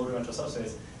onto this low dimensional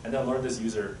subspace, and then learn this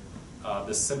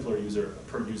this simpler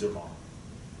per user model.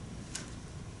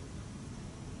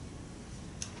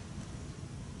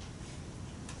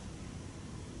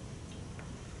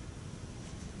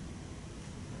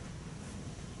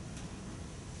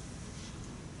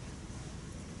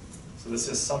 So this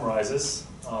just summarizes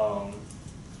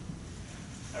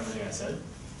everything I said.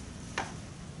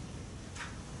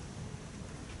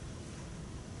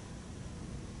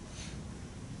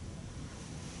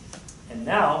 And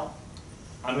now,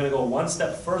 I'm going to go one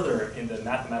step further in the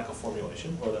mathematical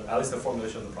formulation, or at least the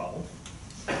formulation of the problem.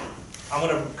 I'm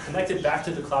going to connect it back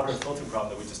to the collaborative filtering problem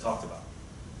that we just talked about.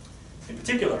 In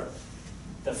particular,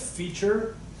 the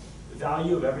feature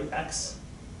value of every x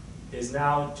is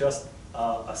now just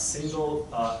a single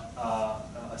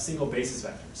basis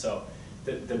vector. So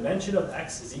the dimension of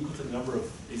x is equal to the number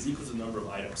of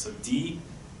items. So d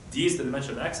is the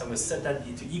dimension of x. I'm going to set that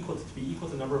to be equal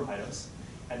to the number of items.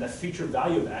 And the feature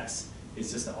value of x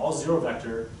is just an all zero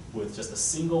vector with just a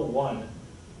single one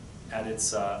at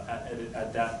its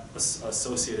at that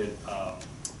associated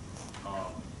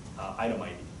item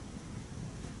ID.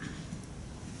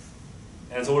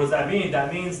 And so what does that mean?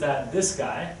 That means that this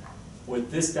guy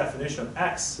with this definition of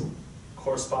x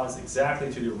corresponds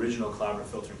exactly to the original collaborative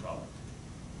filtering problem.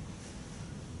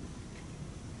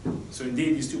 So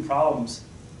indeed, these two problems,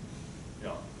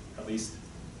 at least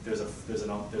there's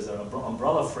an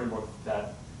umbrella framework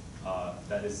that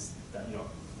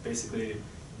basically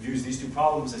views these two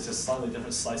problems as just slightly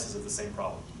different slices of the same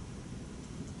problem.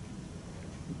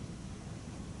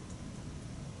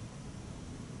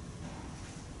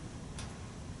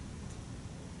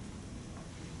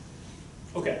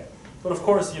 Okay, but of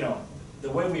course, the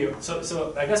way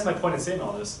so I guess my point in saying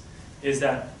all this is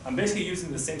that I'm basically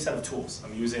using the same set of tools.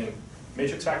 I'm using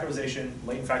matrix factorization,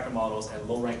 latent factor models, and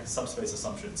low-rank subspace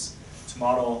assumptions to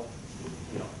model,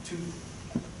 two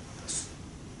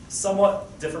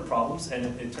somewhat different problems,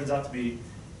 and it turns out to be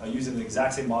using the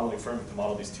exact same modeling framework to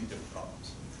model these two different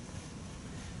problems.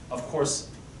 Of course,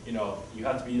 you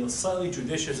have to be slightly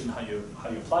judicious in how you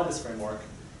apply this framework.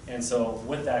 And so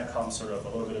with that comes sort of a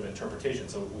little bit of interpretation.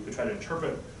 So we could try to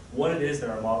interpret what it is that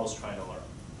our model's trying to learn,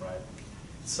 right?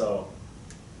 So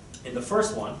in the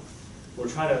first one,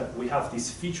 we have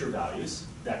these feature values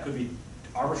that could be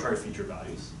arbitrary feature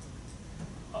values.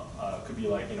 Could be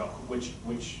like,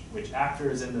 which actor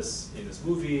is in this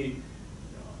movie,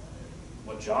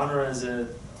 what genre is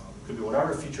it? Could be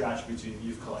whatever feature attributes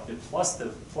you've collected plus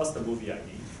the movie ID.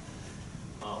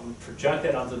 We project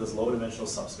that onto this low-dimensional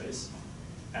subspace.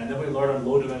 And then we learn a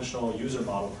low-dimensional user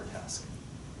model per task,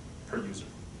 per user.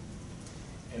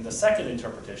 In the second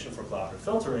interpretation for collaborative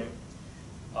filtering,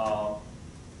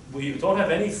 we don't have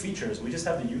any features. We just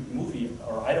have the movie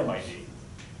or item ID.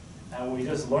 And we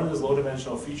just learn this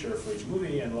low-dimensional feature for each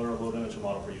movie and learn a low-dimensional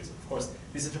model per user. Of course,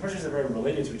 these interpretations are very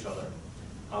related to each other,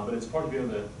 but it's important to be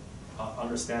able to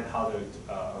understand how to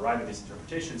arrive at these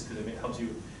interpretations because it helps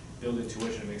you build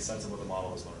intuition and make sense of what the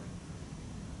model is learning.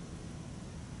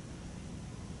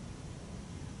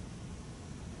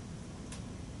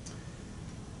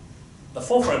 The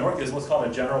full framework is what's called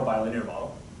a general bilinear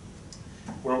model,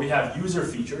 where we have user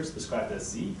features described as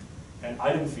z and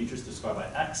item features described by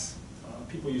x.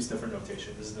 People use different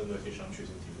notation. This is the notation I'm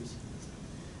choosing to use.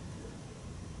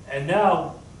 And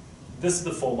now, this is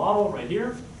the full model right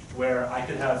here, where I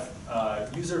could have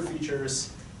user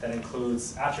features that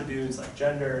includes attributes like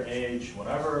gender, age,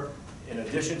 whatever, in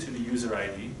addition to the user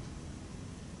ID.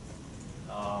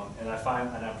 And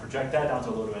I project that down to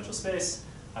a low-dimensional space.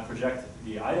 I project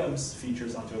the items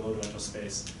features onto a low-dimensional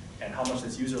space, and how much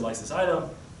this user likes this item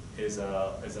is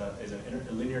a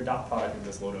linear dot product in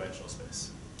this low-dimensional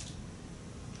space.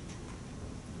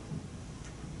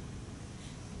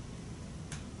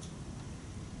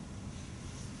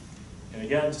 And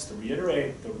again, just to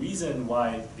reiterate, the reason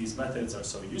why these methods are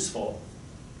so useful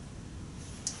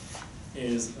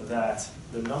is that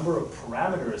the number of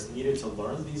parameters needed to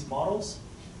learn these models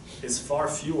is far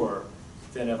fewer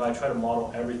than if I try to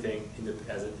model everything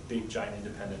as a big, giant,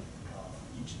 independent,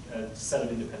 set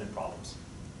of independent problems.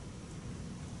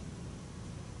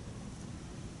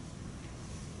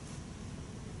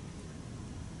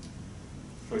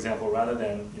 For example, rather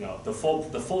than the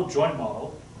full joint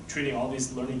model, treating all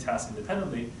these learning tasks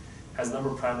independently, has a number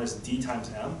of parameters d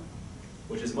times m,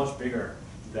 which is much bigger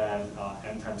than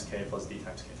m times k plus d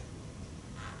times k.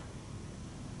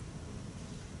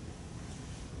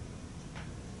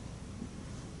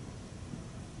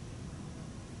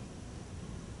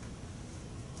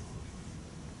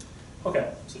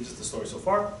 Okay, so just the story so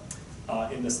far.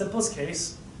 In the simplest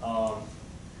case,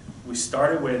 we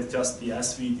started with just the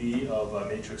SVD of a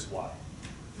matrix Y.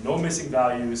 No missing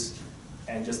values,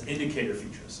 and just indicator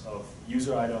features of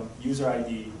user item, user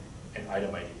ID, and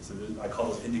item ID. So I call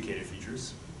those indicator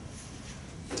features.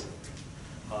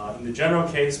 In the general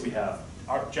case, we have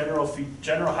our general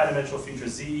high-dimensional feature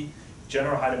Z,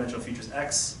 general high-dimensional features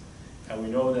X, and we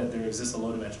know that there exists a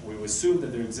low-dimensional. We assume that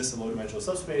there exists a low-dimensional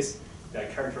subspace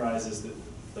that characterizes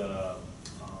the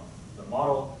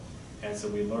model, and so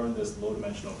we learn this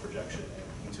low-dimensional projection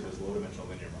into this low-dimensional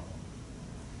linear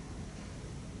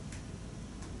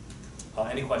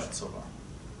model. Any questions so far?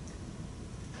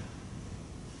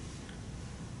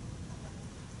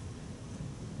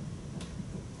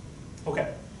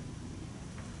 Okay.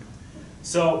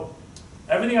 So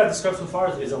everything I've described so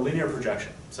far is a linear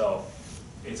projection. So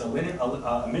it's a linear,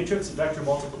 a matrix vector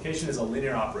multiplication is a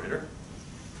linear operator.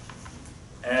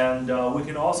 And we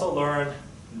can also learn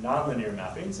nonlinear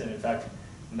mappings. And in fact,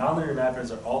 nonlinear mappings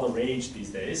are all the rage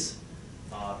these days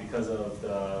because of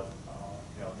the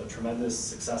tremendous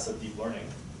success of deep learning.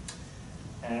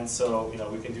 And so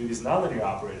we can do these nonlinear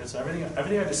operators. So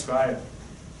everything I described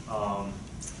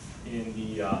in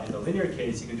the linear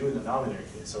case, you can do in the nonlinear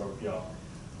case.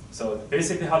 So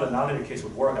basically how the nonlinear case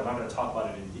would work, I'm not going to talk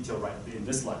about it in detail right in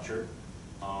this lecture.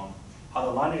 How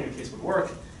the nonlinear case would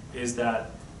work is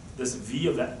that this v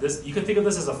of that, you can think of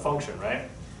this as a function, right?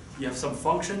 You have some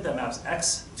function that maps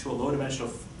x to a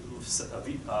low-dimensional,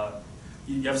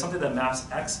 you have something that maps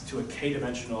x to a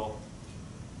k-dimensional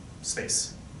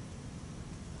space.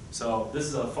 So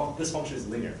this function is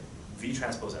linear, v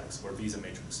transpose x, where v is a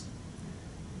matrix.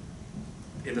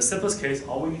 In the simplest case,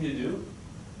 all we need to do,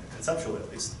 conceptually at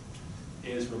least,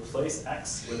 is replace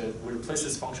x with we replace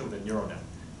this function with a neural net.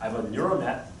 I have a neural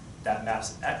net that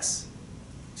maps x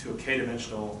to a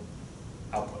k-dimensional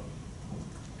output.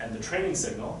 And the training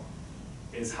signal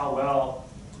is how well,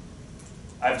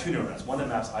 I have two neural nets, one that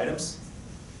maps items,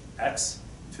 x,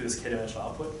 to this k-dimensional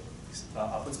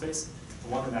output space,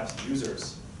 and one that maps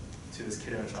users to this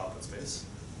k-dimensional output space.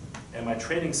 And my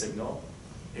training signal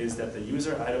is that the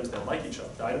user items that like each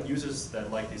other, the users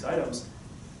that like these items,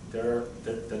 their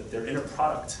inner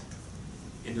product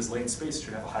in this latent space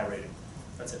should have a high rating.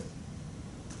 That's it.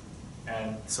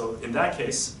 And so in that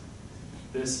case,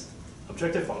 this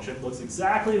objective function looks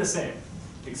exactly the same,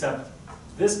 except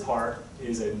this part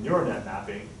is a neural net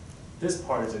mapping, this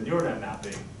part is a neural net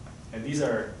mapping, and these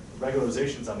are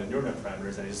regularizations on the neural net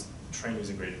parameters, and it's trained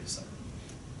using gradient descent.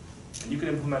 And you can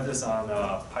implement this on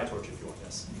PyTorch if you want,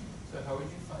 yes. So how would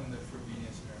you find the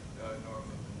Frobenius norm of the neural net?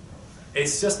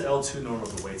 It's just the L2 norm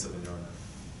of the weights of the neural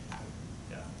net.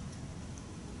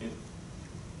 Yeah.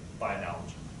 By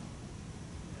analogy.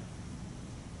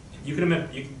 You can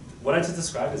what I just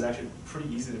described is actually pretty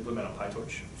easy to implement on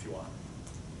PyTorch if you want.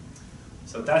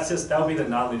 So that would be the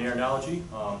nonlinear analogy.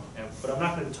 But I'm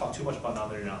not going to talk too much about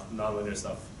nonlinear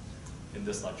stuff in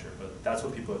this lecture, but that's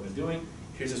what people have been doing.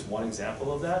 Here's just one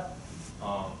example of that.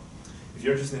 If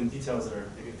you're interested in details that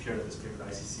appeared in this paper,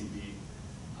 ICCB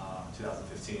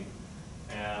 2015,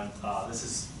 and this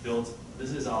is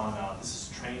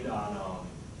trained on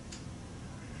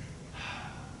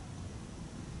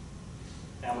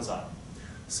Amazon.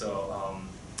 So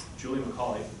Julie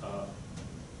McCauley,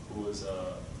 who was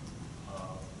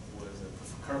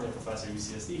currently a professor at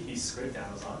UCSD, he scraped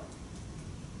Amazon,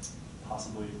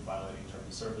 possibly violating terms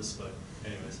of service, but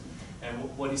anyways. And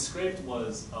what he scraped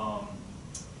was,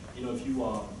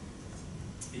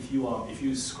 if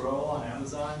you scroll on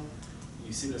Amazon,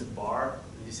 you see this bar,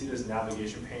 you see this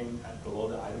navigation pane below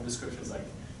the item descriptions, like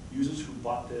users who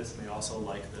bought this may also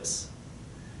like this.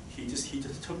 He just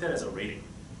took that as a rating.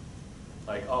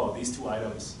 Like, oh, these two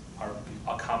items are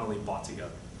commonly bought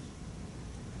together.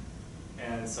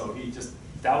 And so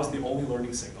that was the only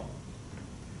learning signal.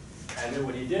 And then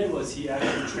what he did was he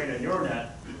actually trained a neural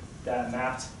net that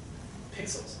mapped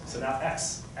pixels. So now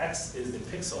x is the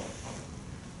pixel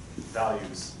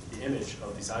values, the image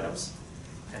of these items.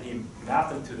 And he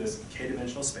mapped them to this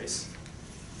k-dimensional space.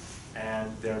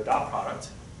 And their dot product,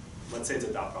 let's say it's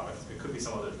a dot product, it could be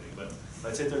some other thing, but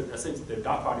let's say their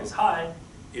dot product is high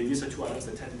if these are two items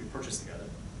that tend to be purchased together.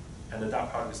 And the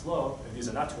dot product is low if these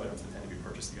are not two items that tend to be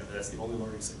purchased together. That's the only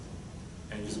learning signal.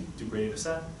 And you just do gradient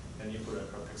descent, and you put it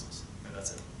across pixels, and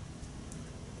that's it.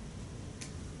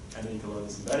 And then you can learn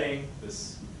this embedding,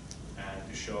 and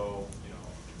to show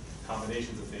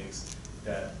combinations of things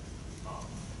that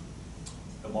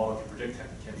the model can predict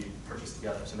can be purchased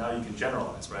together. So now you can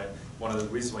generalize, right? One of the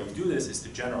reasons why you do this is to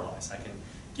generalize. I can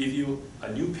give you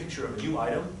a new picture of a new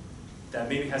item that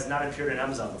maybe has not appeared in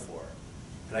Amazon before,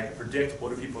 and I can predict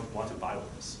what do people want to buy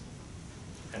with this.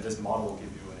 And this model will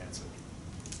give you an answer.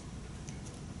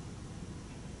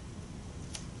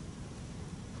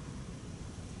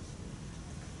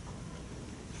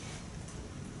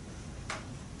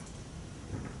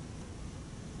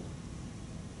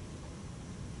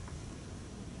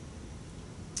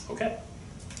 Okay.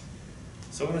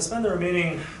 So we're going to spend the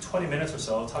remaining 20 minutes or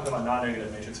so talking about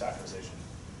non-negative matrix factorization.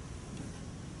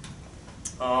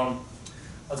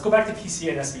 Let's go back to PCA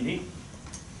and SVD.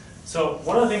 So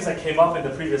one of the things that came up in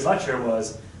the previous lecture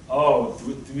was, oh,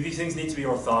 do these things need to be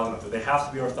orthogonal? Do they have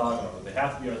to be orthogonal? Do they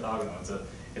have to be orthogonal?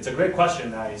 It's a great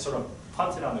question. I sort of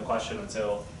punted on the question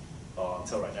until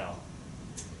right now.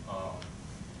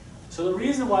 So the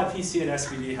reason why PCA and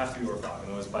SVD have to be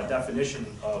orthogonal is by definition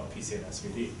of PCA and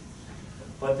SVD.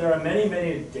 But there are many,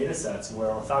 many data sets where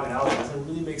orthogonality doesn't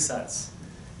really make sense.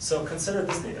 So consider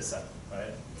this data set,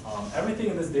 right? Everything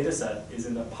in this data set is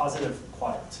in the positive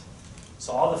quadrant.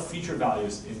 So all the feature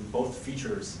values in both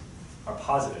features are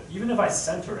positive. Even if I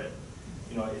center it,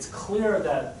 it's clear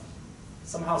that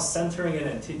somehow centering it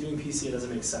and doing PCA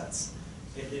doesn't make sense.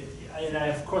 And I,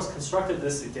 of course, constructed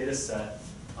this data set,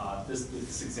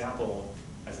 this example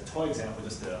as a toy example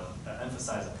just to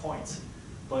emphasize a point.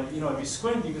 But if you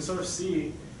squint, you can sort of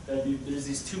see that there's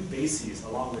these two bases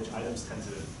along which items tend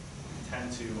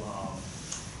to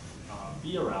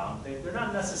be around. They're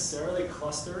not necessarily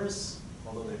clusters,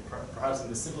 although they perhaps in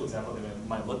this simple example they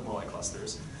might look more like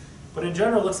clusters. But in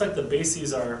general, it looks like the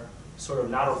bases are sort of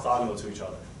not orthogonal to each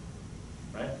other,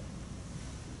 right?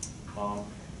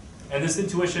 And this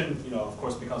intuition, of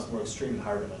course, becomes more extreme in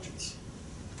higher dimensions.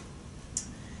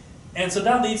 And so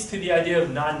that leads to the idea of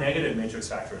non-negative matrix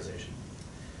factorization.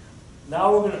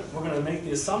 Now we're going to make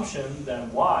the assumption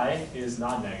that Y is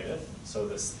non-negative. So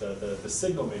the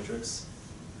signal matrix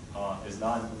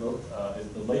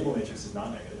the label matrix is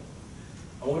non-negative.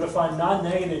 And we're going to find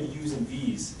non-negative U's and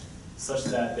V's such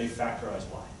that they factorize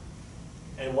Y.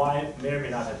 And Y may or may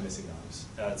not have missing values.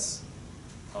 That's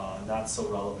not so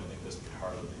relevant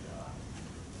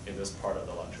in this part of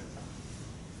the lecture.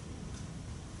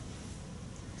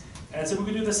 And so we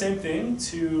can do the same thing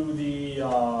to the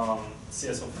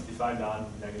CS155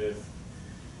 non-negative,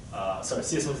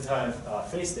 CS155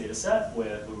 face data set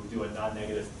where we would do a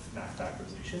non-negative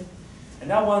factorization. And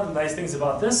now one of the nice things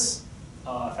about this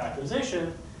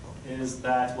factorization is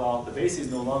that, well, the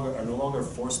bases are no longer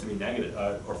forced to be negative,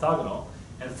 orthogonal.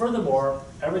 And furthermore,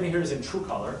 everything here is in true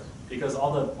color because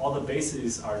all the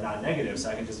bases are not negative, so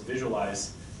I can just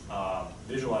visualize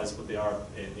what they are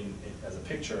as a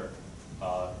picture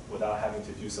without having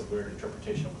to do some weird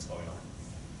interpretation of what's going on.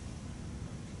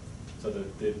 So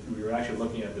we were actually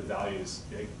looking at the values,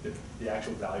 the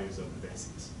actual values of the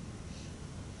bases.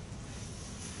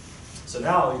 So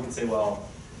now you can say, well,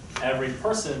 every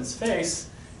person's face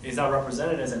is now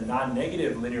represented as a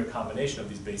non-negative linear combination of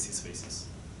these basis spaces.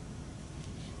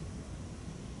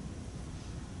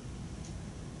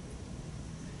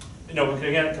 We can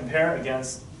again compare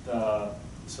against the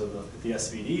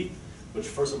SVD, which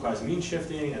first requires mean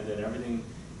shifting, and then everything,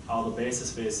 all the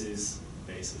basis faces,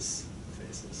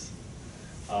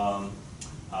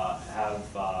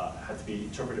 have to be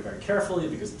interpreted very carefully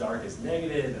because dark is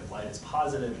negative and light is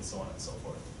positive, and so on and so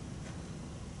forth.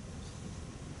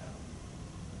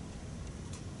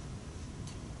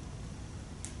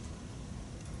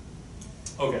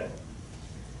 Okay.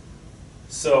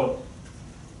 So,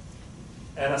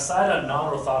 and aside on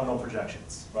non-orthogonal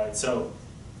projections, right? So,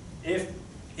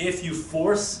 if you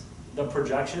force the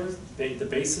projections, the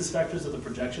basis vectors of the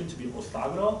projection to be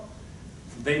orthogonal,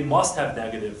 they must have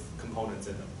negative components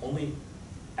in them. Only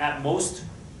at most,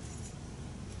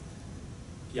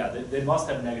 yeah, they must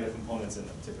have negative components in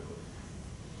them typically,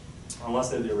 unless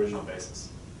they're the original basis.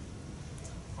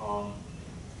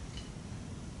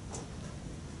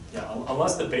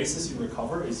 Unless the basis you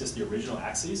recover is just the original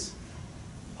axes.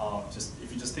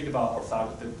 If you just think about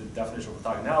the definition of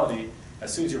orthogonality,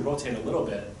 as soon as you rotate a little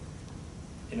bit,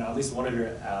 at least one of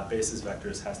your basis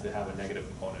vectors has to have a negative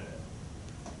component in it.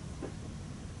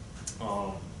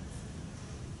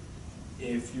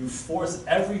 If you force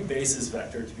every basis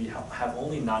vector to have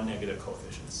only non-negative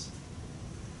coefficients,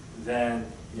 then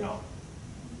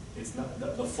it's not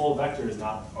the full vector is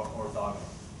not orthogonal.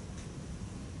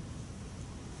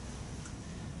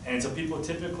 And so people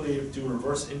typically do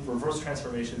reverse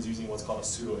transformations using what's called a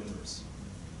pseudo-inverse.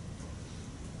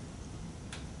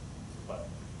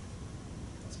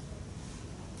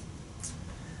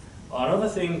 Another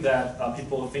thing that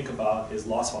people think about is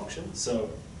loss function. So,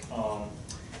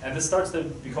 and this starts to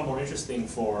become more interesting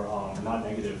for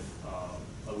non-negative,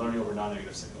 learning over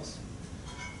non-negative signals.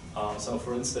 So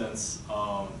for instance,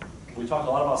 we talk a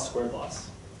lot about squared loss.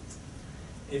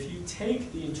 if you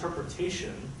take the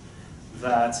interpretation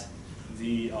that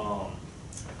the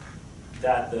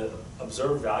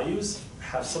observed values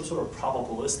have some sort of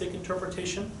probabilistic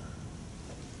interpretation,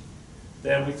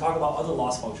 then we talk about other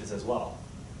loss functions as well.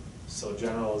 So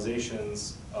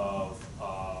generalizations of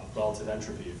relative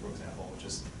entropy, for example, which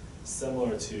is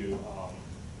similar to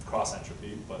cross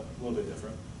entropy, but a little bit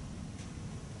different.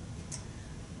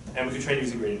 And we can train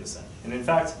using gradient descent. And in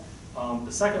fact,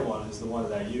 the second one is the one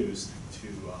that I used to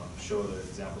show the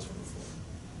examples from before.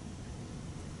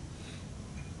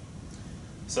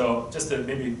 So just to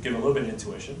maybe give a little bit of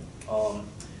intuition,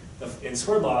 in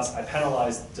squared loss, I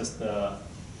penalized just the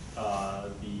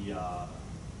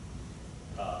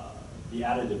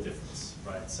additive difference,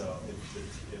 right? So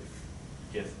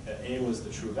if A was the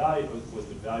true value, was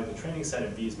the value of the training set,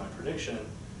 and B is my prediction,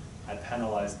 I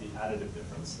penalize the additive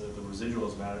difference. The residual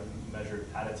is measured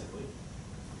additively.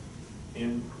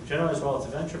 In generalized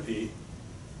relative entropy,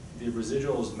 the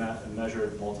residual is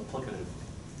measured multiplicatively.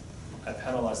 I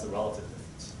penalize the relative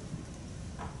difference.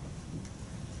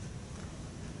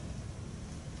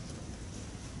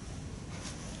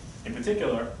 In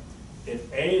particular,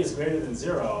 if A is greater than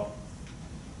 0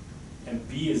 and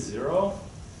B is 0,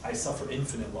 I suffer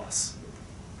infinite loss.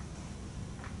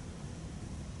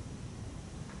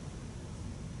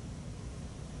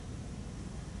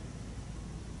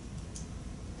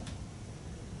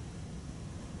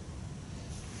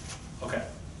 Okay.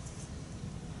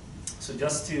 So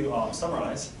just to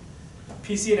summarize,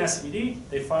 PC and SVD,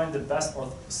 they find the best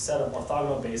set of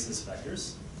orthogonal basis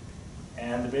vectors.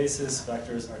 And the basis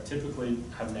vectors are typically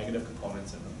have negative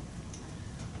components in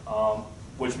them,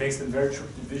 which makes them very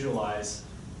tricky to visualize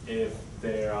if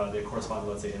they correspond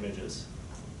to, let's say, images.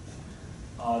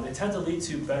 They tend to lead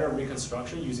to better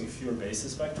reconstruction using fewer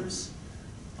basis vectors,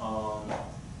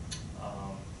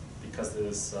 because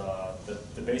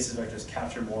the basis vectors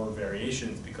capture more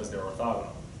variations because they're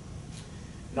orthogonal.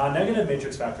 Non-negative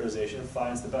matrix factorization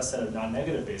finds the best set of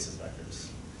non-negative basis vectors.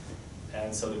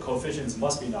 And so the coefficients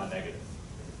must be non-negative.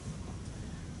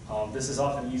 This is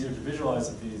often easier to visualize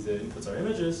if the inputs are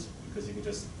images, because you can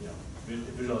just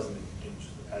visualize them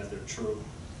as their true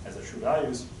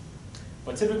values.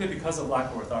 But typically, because of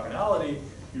lack of orthogonality,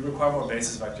 you require more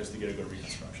basis vectors to get a good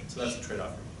reconstruction. So that's a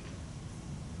trade-off.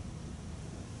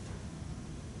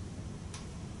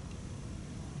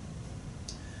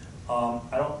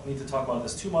 I don't need to talk about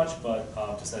this too much, but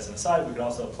just as an aside, we could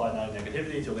also apply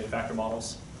non-negativity to latent factor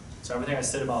models. So everything I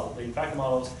said about latent factor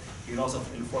models, you can also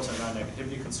enforce a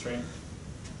non-negativity constraint.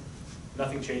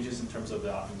 Nothing changes in terms of the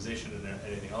optimization and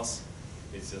anything else.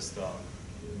 It's just,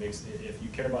 it makes, if you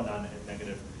care about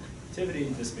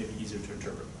non-negativity, this may be easier to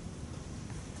interpret.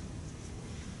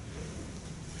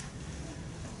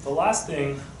 The last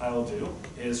thing I will do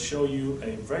is show you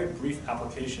a very brief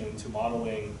application to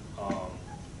modeling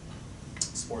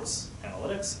sports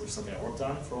analytics, which is something I worked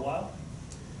on for a while.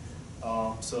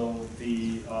 So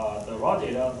the raw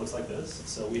data looks like this.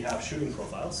 So we have shooting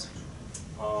profiles,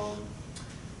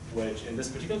 which in this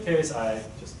particular case,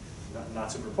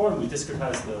 not super important, we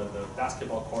discretized the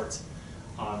basketball court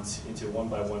into 1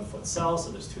 by 1 foot cells.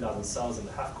 So there's 2,000 cells in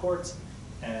the half court.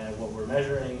 And what we're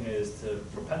measuring is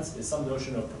some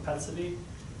notion of propensity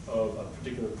of a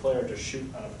particular player to shoot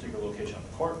on a particular location on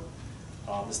the court.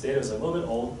 This data is a little bit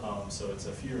old, so it's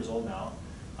a few years old now.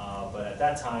 But at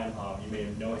that time, you may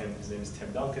know him. His name is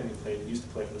Tim Duncan. He used to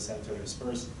play for the San Antonio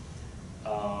Spurs.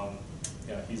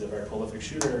 He's a very prolific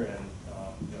shooter, and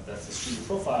that's his shooting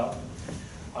profile.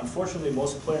 Unfortunately,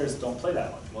 most players don't play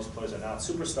that much. Most players are not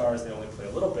superstars. They only play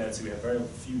a little bit, so we have very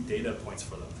few data points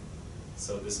for them.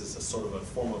 So this is a sort of a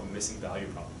form of a missing value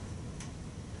problem.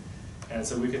 And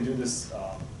so we can do this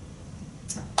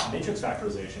matrix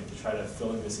factorization to try to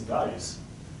fill in missing values.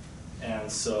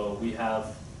 And so we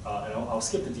have, and I'll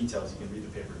skip the details, you can read the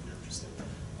paper if you're interested.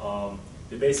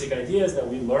 The basic idea is that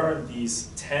we learn these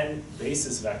 10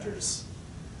 basis vectors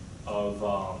of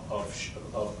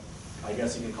I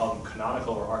guess you can call them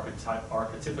canonical or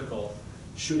archetypical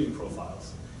shooting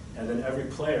profiles. And then every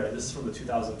player, this is from the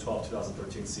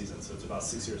 2012-2013 season, so it's about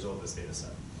 6 years old, this data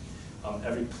set.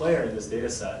 Every player in this data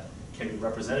set can be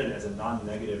represented as a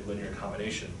non-negative linear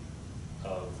combination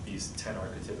of these 10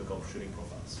 archetypical shooting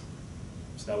profiles.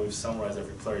 So now we've summarized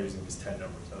every player using these 10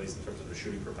 numbers, at least in terms of their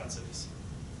shooting propensities.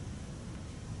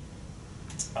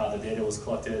 The data was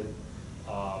collected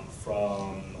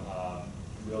from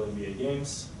real NBA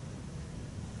games.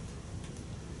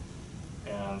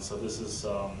 And so this is,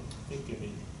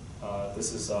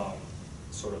 this is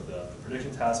sort of the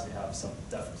prediction task. We have some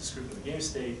description of the game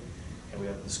state, and we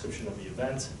have a description of the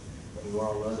event. We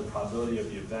want to run the probability of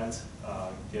the event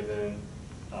given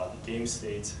the game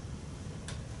state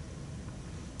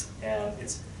And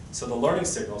so the learning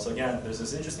signal, so again, there's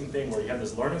this interesting thing where you have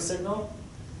this learning signal,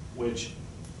 which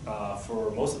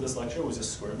for most of this lecture was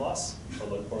just squared loss,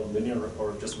 or linear,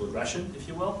 or just regression, if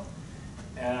you will.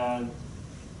 And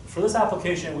for this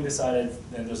application, we decided,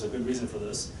 and there's a good reason for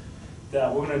this,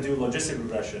 that we're going to do logistic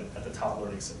regression at the top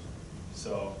learning signal.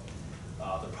 So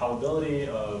the probability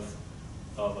of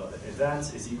an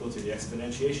event is equal to the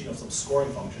exponentiation of some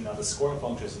scoring function. Now the scoring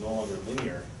function is no longer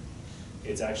linear.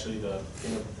 It's actually the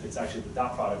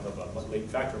dot product of a latent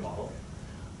factor model.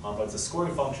 But it's a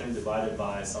scoring function divided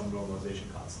by some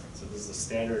normalization constant. So this is a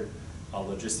standard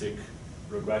logistic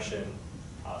regression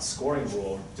scoring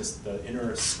rule. Just the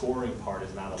inner scoring part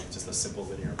is not just a simple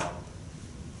linear model.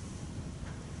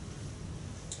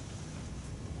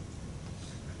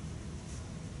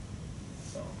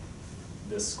 So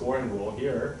this scoring rule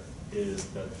here is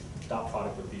the dot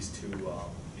product of these two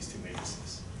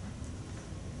matrices.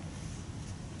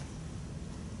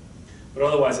 But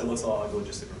otherwise, it looks a lot like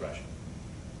logistic regression.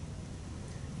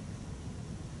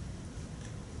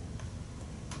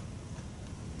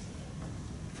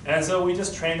 And so we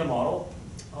just trained the model,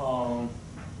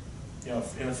 in a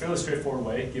fairly straightforward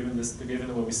way, given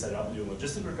the way we set it up. We do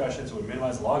logistic regression, so we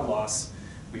minimize log loss.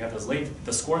 We have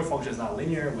the scoring function is not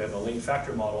linear. We have a latent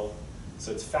factor model,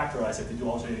 so it's factorized. You have to do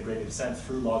alternating gradient descent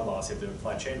through log loss. You have to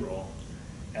apply chain rule,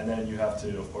 and then you have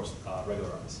to, of course,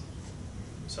 regularize.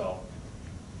 So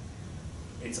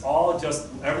it's all just,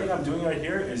 everything I'm doing right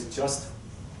here is just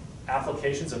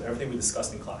applications of everything we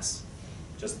discussed in class,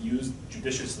 just used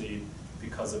judiciously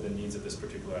because of the needs of this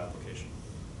particular application.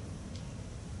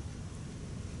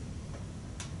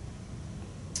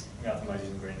 We optimize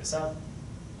using gradient descent,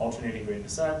 alternating gradient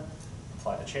descent,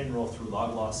 apply the chain rule through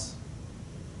log loss.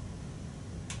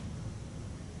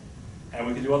 And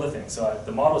we can do other things. So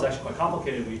the model is actually quite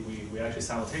complicated. We actually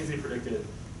simultaneously predicted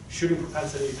shooting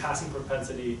propensity, passing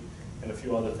propensity, and a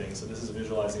few other things. So this is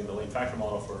visualizing the latent factor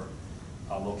model for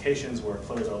locations where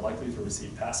players are likely to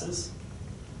receive passes.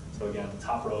 So again, the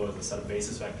top row is a set of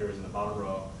basis vectors, and the bottom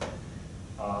row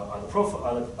are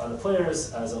the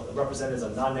players represented as a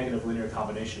non-negative linear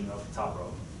combination of the top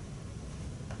row.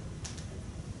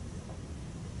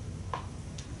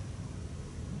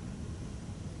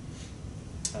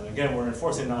 And again, we're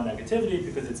enforcing non-negativity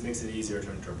because it makes it easier to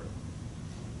interpret.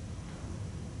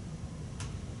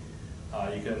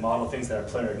 You can model things that are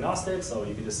player agnostic, so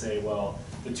you can just say, well,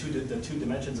 the two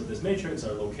dimensions of this matrix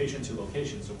are location to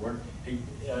location. So we're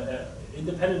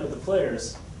independent of the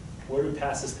players, where do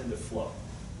passes tend to flow?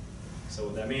 So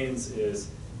what that means is,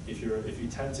 if you're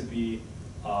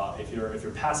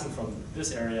passing from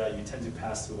this area, you tend to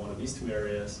pass to one of these two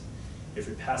areas. If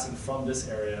you're passing from this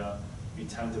area, you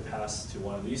tend to pass to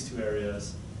one of these two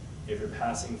areas. If you're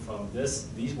passing from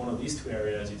one of these two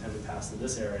areas, you tend to pass to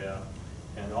this area.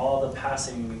 And all the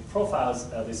passing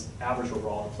profiles, at least average over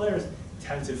all the players,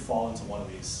 tend to fall into one of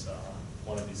these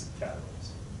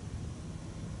categories.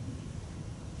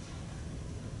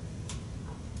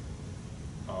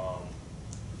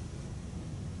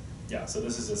 Yeah, so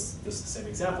this is the same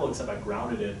example, except I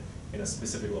grounded it in a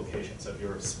specific location. So if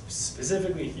you're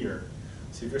specifically here,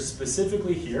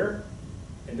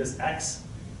 in this X,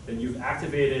 then you've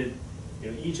activated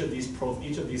each of these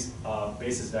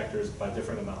basis vectors by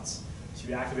different amounts. So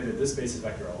you activated this basis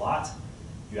vector a lot,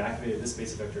 you activated this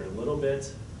basis vector a little bit,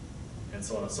 and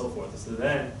so on and so forth. So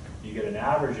then you get an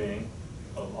averaging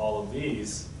of all of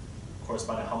these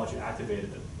corresponding to how much you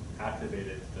activated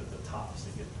the top. So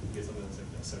you get something that's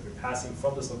like this. So if you're passing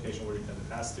from this location, where you tend to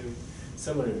pass to,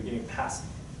 similarly, if you're getting passed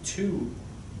to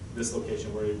this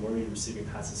location, where you're receiving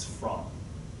passes from.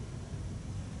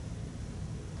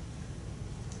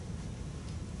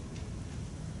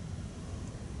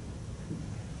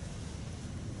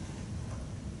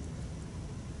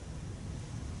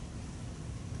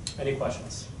 Any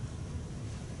questions?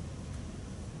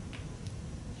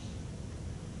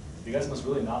 You guys must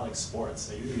really not like sports.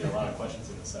 I usually get a lot of questions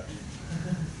in this section.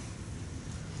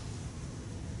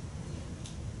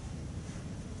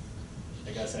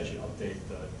 I guess I should update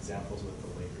the examples with the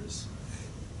Lakers.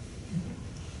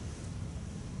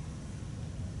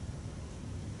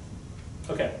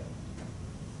 Okay.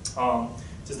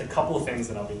 Just a couple of things,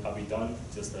 and I'll be done.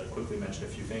 Just to quickly mention a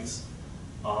few things.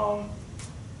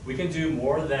 We can do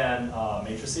more than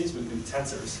matrices. We can do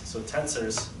tensors. So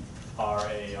tensors are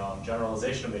a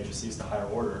generalization of matrices to higher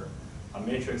order. A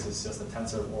matrix is just a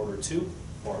tensor of order 2,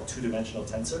 or a two-dimensional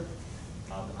tensor.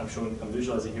 I'm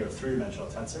visualizing here a three-dimensional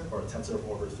tensor, or a tensor of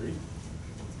order 3.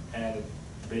 And it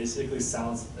basically is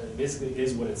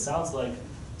what it sounds like.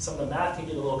 Some of the math can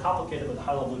get a little complicated, but the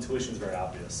high-level intuition is very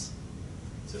obvious.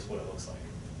 It's just what it looks like.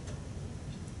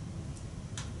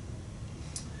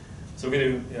 So we're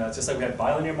going to do, just like we had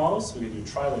bilinear models, we're going to do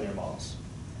trilinear models.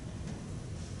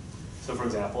 So for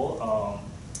example,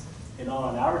 in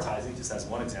online advertising, just as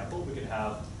one example, we could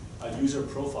have a user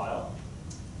profile,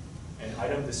 an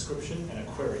item description, and a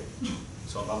query.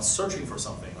 So if I'm searching for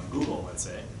something on Google, let's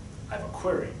say, I have a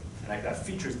query, and I could have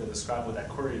features that describe what that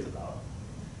query is about.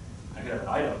 I could have an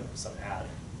item, some ad,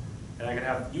 and I could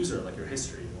have user, like your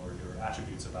history or your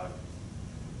attributes about it.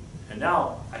 And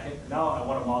now I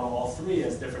want to model all three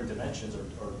as different dimensions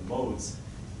or modes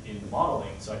in the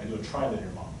modeling, so I can do a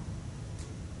trilinear model.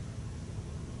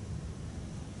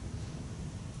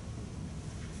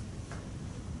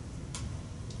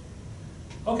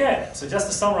 Okay, so just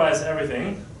to summarize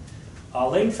everything,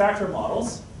 latent factor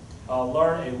models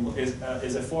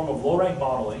is a form of low-rank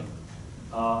modeling.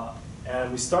 And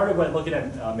we started by looking at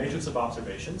a matrix of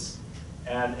observations,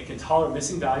 and it can tolerate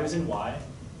missing values in Y,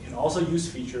 it can also use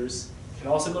features, can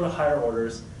also go to higher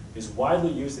orders, is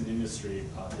widely used in the industry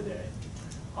today.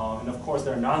 And of course,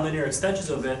 there are nonlinear extensions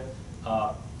of it.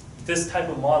 This type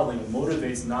of modeling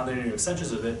motivates nonlinear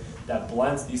extensions of it that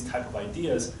blends these type of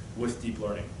ideas with deep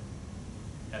learning.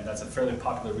 And that's a fairly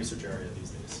popular research area these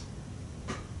days.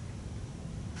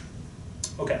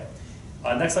 Okay,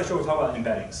 next lecture we'll talk about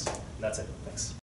embeddings. That's it, thanks.